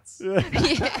pants.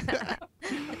 Yeah.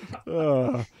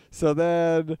 So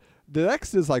then the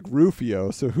next is like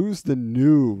Rufio. So who's the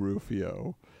new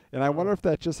Rufio? And I wonder if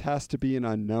that just has to be an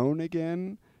unknown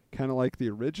again, kind of like the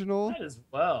original. Might as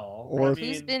well. Or- I Who's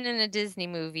mean, been in a Disney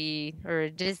movie or a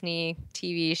Disney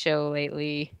TV show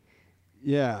lately?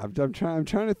 Yeah, I'm trying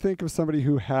to think of somebody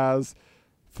who has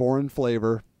foreign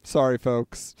flavor. Sorry,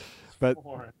 folks, but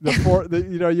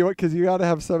because you got to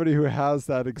have somebody who has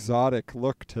that exotic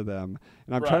look to them.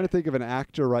 And I'm trying to Right. think of an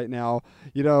actor right now,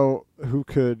 who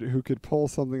could pull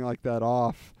something like that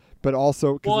off, but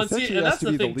also Well, because and see, essentially and it has that's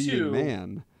to be the the thing, leading too.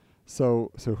 man.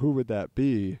 So who would that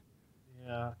be?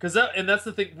 Yeah, that's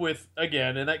the thing with,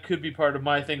 again, and that could be part of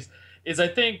my things, is I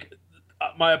think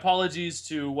my apologies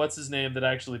to what's his name that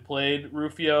actually played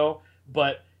Rufio,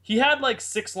 but he had like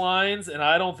 6 lines, and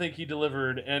I don't think he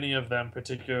delivered any of them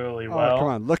particularly well. Oh, come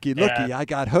on, looky, and- I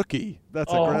got hooky.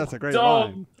 That's a great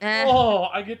don't. line. Oh,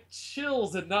 I get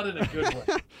chills, and not in a good way.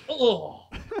 Oh,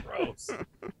 gross.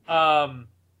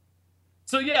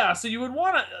 So you would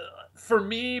want to. For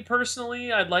me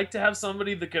personally, I'd like to have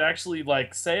somebody that could actually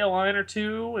like say a line or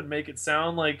two and make it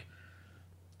sound like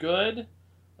good.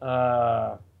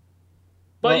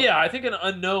 But Well- yeah, I think an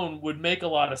unknown would make a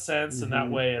lot of sense, and that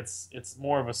Mhm. way it's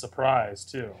more of a surprise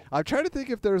too. I'm trying to think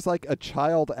if there's like a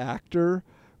child actor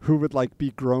who would like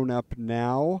be grown up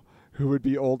now, who would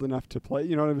be old enough to play.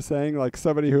 You know what I'm saying? Like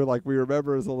somebody who like we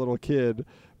remember as a little kid,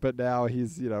 but now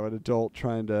he's an adult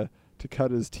trying to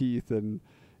cut his teeth in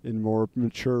more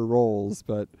mature roles,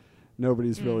 but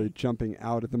nobody's really jumping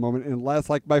out at the moment, unless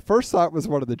like my first thought was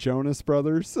one of the Jonas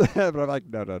Brothers, but I'm like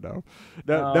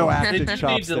no acting They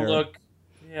chops need to there. look.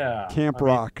 Yeah, Camp I mean,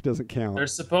 Rock doesn't count.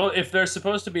 if they're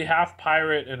supposed to be half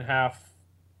pirate and half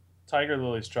Tiger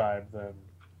Lily's tribe, then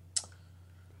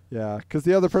Yeah, because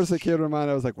the other person that came to mind,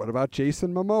 I was like, what about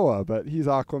Jason Momoa? But he's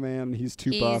Aquaman. He's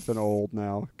too buff and He's- old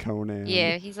now. Conan.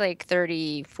 Yeah, he's like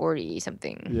 30, 40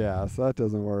 something. Yeah, so that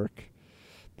doesn't work.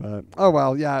 But oh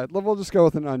well, yeah, we'll just go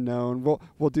with an unknown.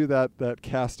 We'll do that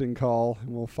casting call,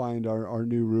 and we'll find our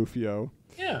new Rufio.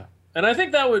 yeah. And I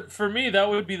think that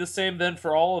would be the same then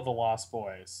for all of the Lost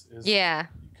Boys. Yeah.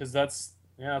 Because that's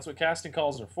what casting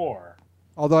calls are for.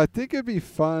 Although I think it'd be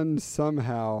fun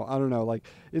somehow. I don't know. Like,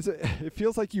 it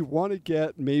feels like you want to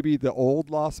get maybe the old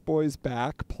Lost Boys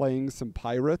back playing some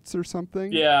pirates or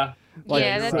something. Yeah. Like,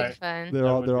 yeah, that'd right. be fun. They're That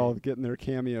all would they're be- all getting their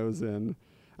cameos in.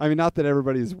 I mean, not that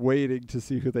everybody's waiting to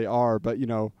see who they are, but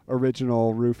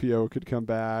original Rufio could come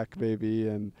back maybe,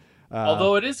 and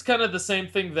Although it is kind of the same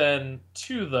thing then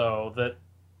too, though, that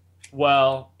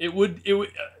it would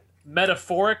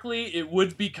metaphorically it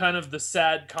would be kind of the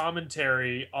sad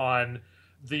commentary on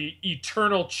the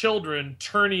eternal children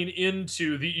turning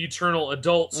into the eternal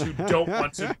adults who don't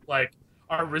want to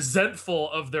are resentful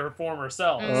of their former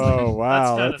selves. oh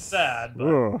wow, kinda sad, but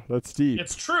ooh, that's deep.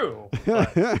 It's true.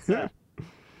 But it's sad.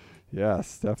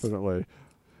 Yes, definitely.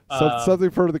 So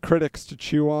something for the critics to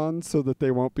chew on, so that they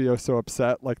won't be so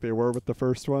upset like they were with the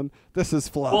first one. This is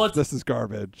fluff. Well, this is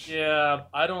garbage. Yeah,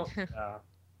 I don't.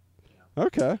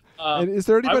 Okay. Um, And is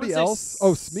there I would anybody say else?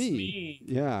 Oh, Smee. Smee.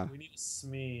 Yeah. We need a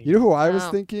Smee. You know who I was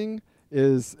Oh. thinking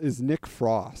is Nick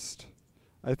Frost.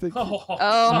 I think.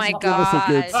 Oh my Give us a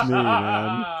good God. Smee,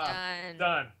 man.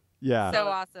 Done. Yeah, So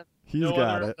awesome. he's No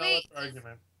got other it. Wait.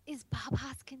 argument. Is Bob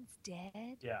Hoskins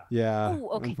dead? Yeah. Yeah. Oh,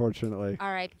 okay. Unfortunately,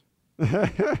 All right.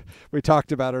 we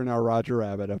talked about her in our Roger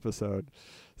Rabbit episode.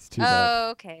 It's too bad. Oh,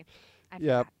 okay. I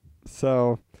Yep. forgot.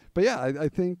 So, but yeah, I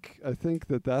think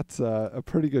that's a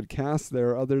pretty good cast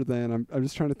there. Other than I'm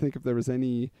just trying to think if there was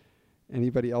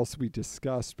anybody else we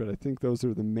discussed, but I think those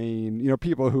are the main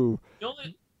people who. The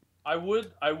only I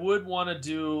would want to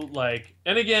do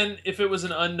and again, if it was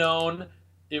an unknown,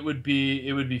 it would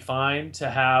be fine to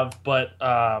have, but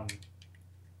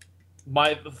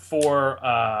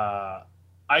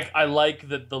I like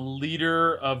that the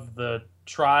leader of the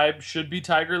tribe should be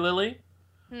Tiger Lily.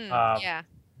 Yeah.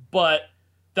 But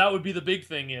that would be the big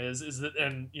thing is that,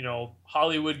 and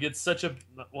Hollywood gets such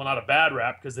not a bad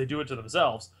rap because they do it to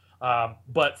themselves,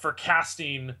 but for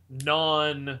casting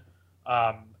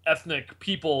ethnic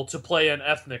people to play an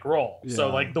ethnic role.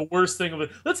 So Yeah. the worst thing of it,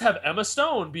 let's have Emma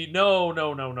Stone be no.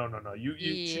 You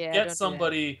Yeah, should don't do get that.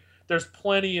 somebody. There's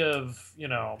plenty of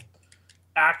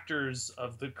actors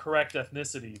of the correct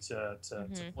ethnicity to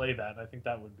play that, and I think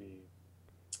that would be.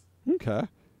 Okay.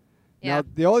 Yeah. Now,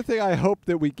 the only thing I hope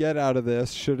that we get out of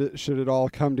this, should it all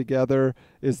come together,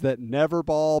 is that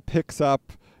Neverball picks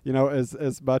up,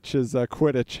 as much as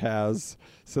Quidditch has,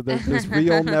 so that there's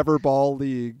real Neverball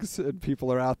leagues, and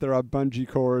people are out there on bungee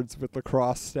cords with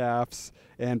lacrosse staffs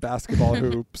and basketball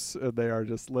hoops, and they are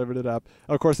just living it up.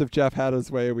 Of course, if Jeff had his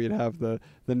way, we'd have the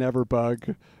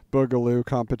Neverbug Boogaloo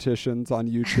competitions on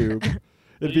YouTube.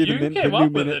 It'd be You the came new up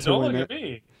with minute it. to Don't win look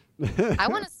it. at me. I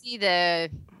want to see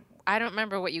I don't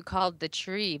remember what you called the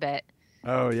tree, but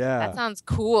Oh yeah. that sounds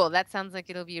cool. That sounds like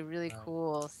it'll be a really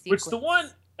cool sequence. Which the one,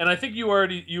 and I think you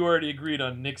already agreed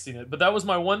on nixing it, but that was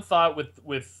my one thought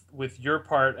with your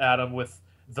part, Adam, with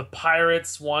the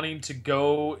pirates wanting to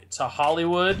go to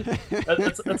Hollywood.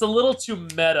 That's a little too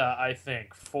meta, I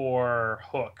think, for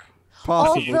Hook.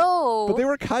 Possibly. Although, But they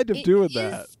were kind of it doing is,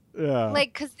 that. Yeah.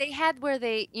 because they had where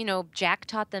they, Jack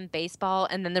taught them baseball,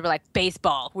 and then they were like,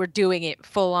 baseball, we're doing it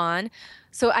full on.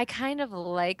 So I kind of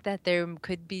like that there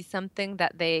could be something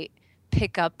that they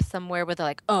pick up somewhere where they're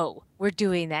like, oh, we're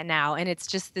doing that now. And it's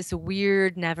just this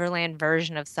weird Neverland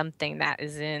version of something that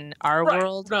is in our Right.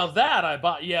 world. Now that I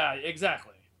bought, yeah,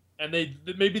 exactly. And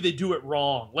maybe they do it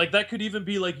wrong. That could even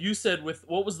be like you said with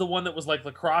what was the one that was like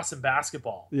lacrosse and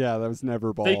basketball. Yeah, that was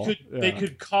Neverball. They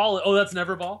could call it. Oh, that's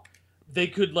Neverball. They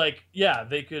could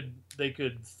they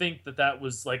could think that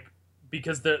was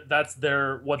because that's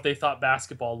what they thought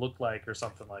basketball looked like or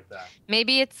something like that.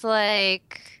 Maybe it's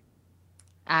like,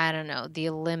 I don't know, the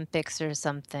Olympics or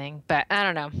something, but I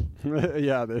don't know.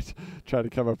 Yeah, they try to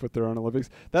come up with their own Olympics.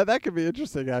 That could be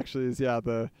interesting, actually.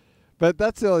 But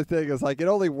that's the only thing is like it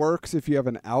only works if you have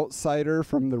an outsider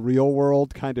from the real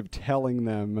world kind of telling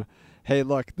them, "Hey,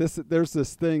 look, there's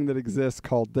this thing that exists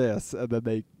called this," and then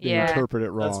they interpret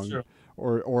it wrong, That's true.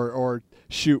 or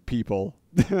shoot people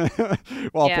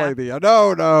while playing the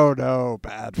no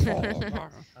bad fall.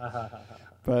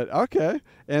 But okay,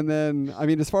 and then I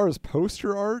mean, as far as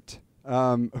poster art.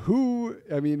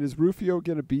 Is Rufio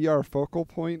going to be our focal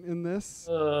point in this?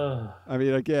 I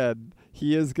mean, again,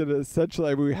 he is going to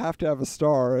essentially, we have to have a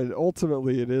star, and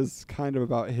ultimately it is kind of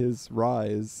about his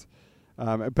rise.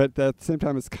 But at the same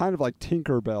time, it's kind of like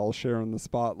Tinkerbell sharing the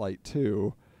spotlight,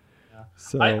 too. Yeah.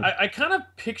 So I kind of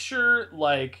picture,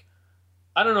 like,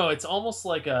 I don't know, it's almost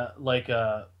like that,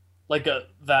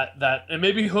 and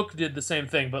maybe Hook did the same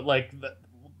thing, but like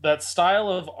that style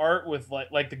of art with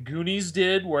like the Goonies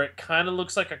did, where it kind of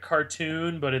looks like a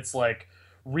cartoon, but it's like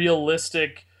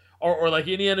realistic, or like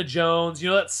Indiana Jones,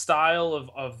 that style of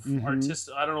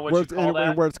artist. I don't know what you call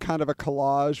that. Where it's kind of a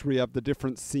collage, where you have the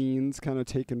different scenes kind of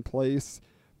taking place.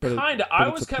 I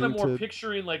was kind of more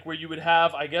picturing like where you would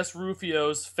have, I guess,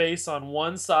 Rufio's face on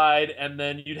one side, and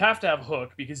then you'd have to have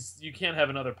Hook because you can't have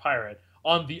another pirate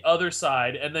on the other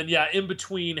side, and then in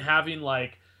between having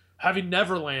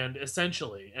Neverland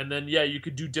essentially, and then you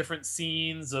could do different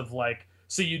scenes of like,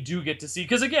 so you do get to see,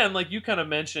 because again, like you kind of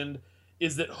mentioned,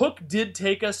 is that Hook did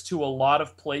take us to a lot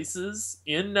of places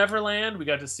in Neverland. We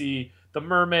got to see the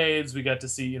mermaids, we got to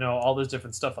see all this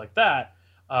different stuff like that,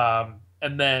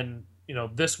 and then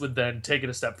this would then take it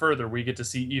a step further. We get to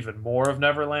see even more of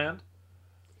Neverland.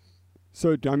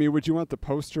 So I mean, would you want the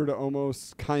poster to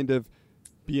almost kind of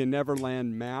be a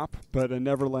Neverland map, but a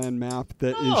Neverland map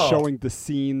that is showing the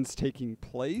scenes taking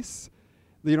place?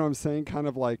 You know what I'm saying? Kind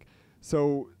of like,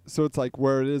 so it's like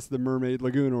where it is the Mermaid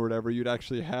Lagoon or whatever, you'd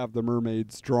actually have the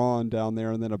mermaids drawn down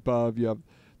there, and then above you have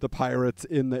the pirates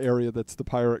in the area that's the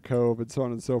Pirate Cove, and so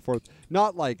on and so forth.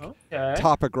 Not like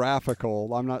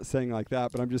topographical, I'm not saying like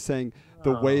that, but I'm just saying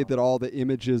the way that all the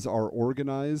images are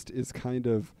organized is kind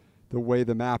of the way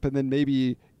the map, and then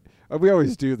maybe we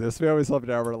always do this. We always love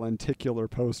to have our lenticular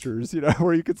posters,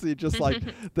 where you can see just like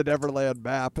the Neverland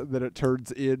map, and then it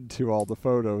turns into all the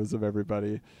photos of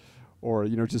everybody, or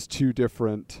just two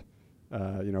different,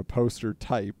 poster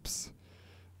types,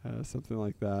 something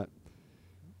like that.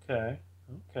 Okay.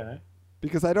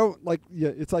 Because I don't like,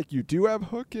 it's like you do have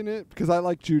Hook in it, because I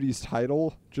like Judy's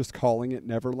title, just calling it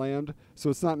Neverland. So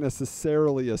it's not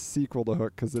necessarily a sequel to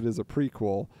Hook, because it is a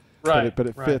prequel. Right, but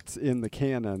it fits in the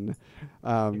canon.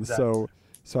 Exactly.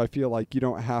 So I feel like you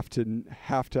don't have to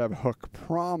have Hook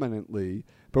prominently,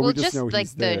 but we just know like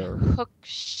he's there. The Hook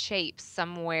shape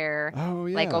somewhere,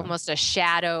 like almost a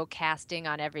shadow casting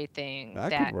on everything.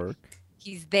 That could work.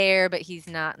 He's there, but he's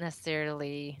not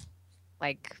necessarily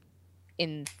like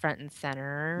in front and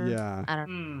center. Yeah. I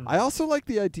don't. I also like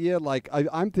the idea. Like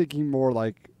I'm thinking more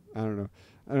like, I don't know.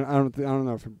 I don't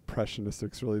know if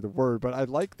impressionistic's really the word, but I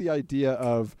like the idea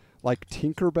of like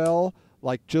Tinkerbell,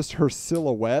 like just her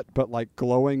silhouette, but like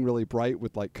glowing really bright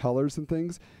with like colors and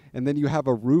things. And then you have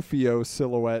a Rufio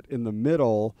silhouette in the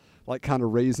middle, like kind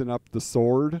of raising up the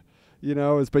sword,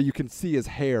 but you can see his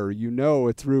hair.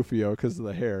 It's Rufio because of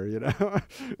the hair,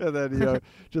 and then,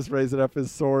 just raising up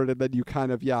his sword. And then you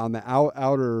kind of, on the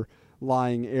outer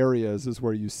lying areas is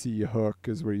where you see Hook,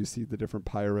 is where you see the different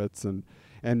pirates and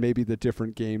maybe the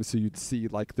different games. So you'd see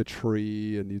like the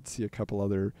tree, and you'd see a couple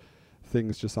other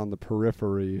things just on the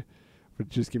periphery, but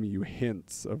just giving you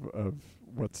hints of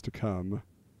what's to come.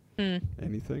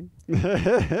 Anything?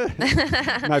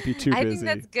 Might be too busy. I think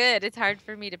that's good. It's hard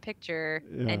for me to picture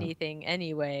anything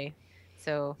anyway.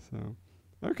 So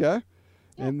okay.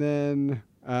 Yeah. And then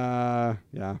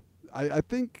I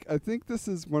think this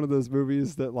is one of those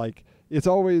movies that like it's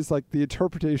always like the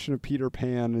interpretation of Peter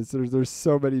Pan is there's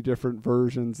so many different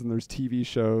versions, and there's TV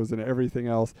shows and everything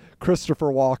else. Christopher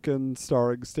Walken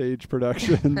starring stage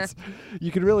productions.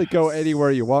 You can really go anywhere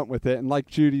you want with it, and like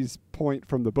Judy's point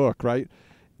from the book, right?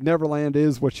 Neverland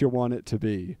is what you want it to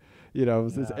be.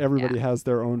 Everybody has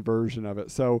their own version of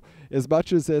it. So as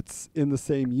much as it's in the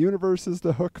same universe as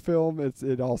the Hook film,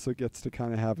 it also gets to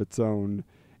kind of have its own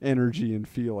energy and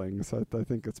feelings. So I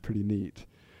think it's pretty neat.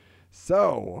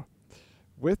 So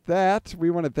with that,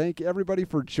 we want to thank everybody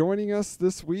for joining us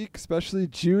this week, especially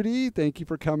Judy. Thank you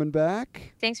for coming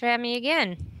back. Thanks for having me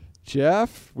again.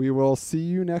 Jeff, we will see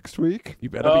you next week. You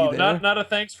better Oh, be there. not a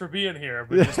thanks for being here,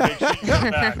 but just make sure you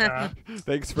come back, huh?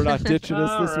 Thanks for not ditching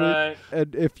us this All right. week.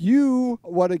 And if you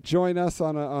want to join us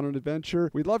on an adventure,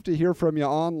 we'd love to hear from you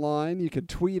online. You can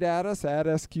tweet at us at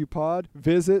SQPod.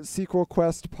 Visit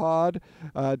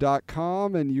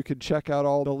sequelquestpod.com and you can check out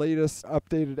all the latest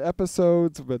updated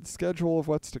episodes with schedule of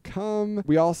what's to come.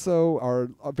 We also are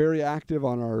very active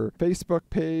on our Facebook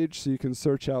page, so you can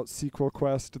search out Sequel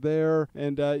Quest there,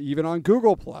 and even on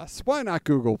Google Plus. Why not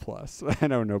Google Plus? I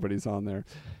know nobody's on there.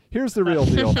 Here's the real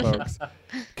deal, folks.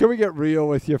 Can we get real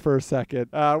with you for a second?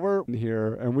 We're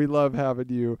here, and we love having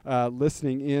you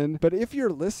listening in. But if you're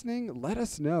listening, let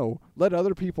us know. Let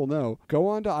other people know. Go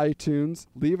on to iTunes,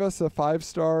 leave us a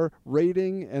 5-star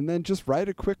rating, and then just write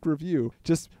a quick review.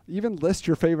 Just even list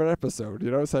your favorite episode.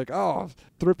 You know, it's like, oh,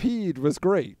 Thrapede was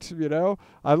great. You know,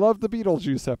 I love the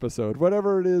Beetlejuice episode.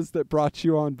 Whatever it is that brought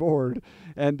you on board.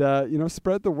 And,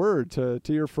 spread the word to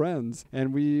your friends.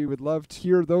 And we would love to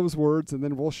hear those words, and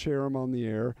then we'll share them on the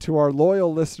air. To our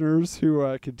loyal listeners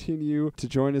who continue to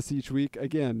join us each week,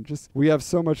 again, we have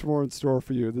so much more in store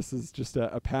for you. This is just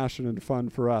a passion and fun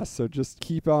for us. So just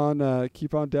keep on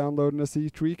downloading us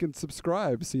each week and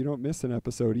subscribe so you don't miss an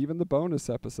episode, even the bonus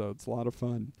episodes. A lot of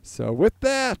fun. So with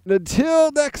that,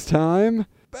 until next time,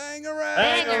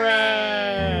 Bangarang!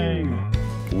 Bangarang!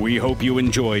 We hope you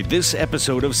enjoyed this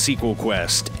episode of Sequel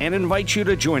Quest and invite you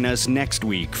to join us next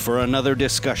week for another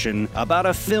discussion about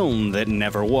a film that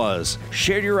never was.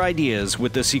 Share your ideas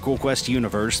with the Sequel Quest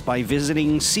universe by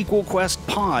visiting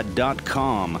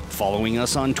sequelquestpod.com, following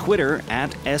us on Twitter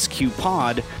at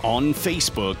SQPod, on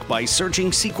Facebook by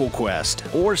searching Sequel Quest,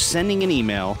 or sending an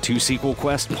email to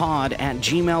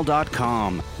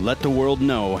sequelquestpod@gmail.com. Let the world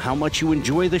know how much you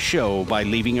enjoy the show by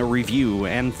leaving a review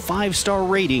and 5-star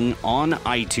rating on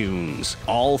iTunes.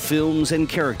 All films and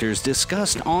characters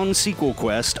discussed on Sequel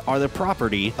Quest are the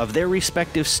property of their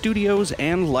respective studios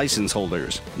and license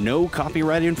holders. No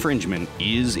copyright infringement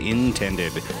is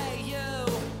intended.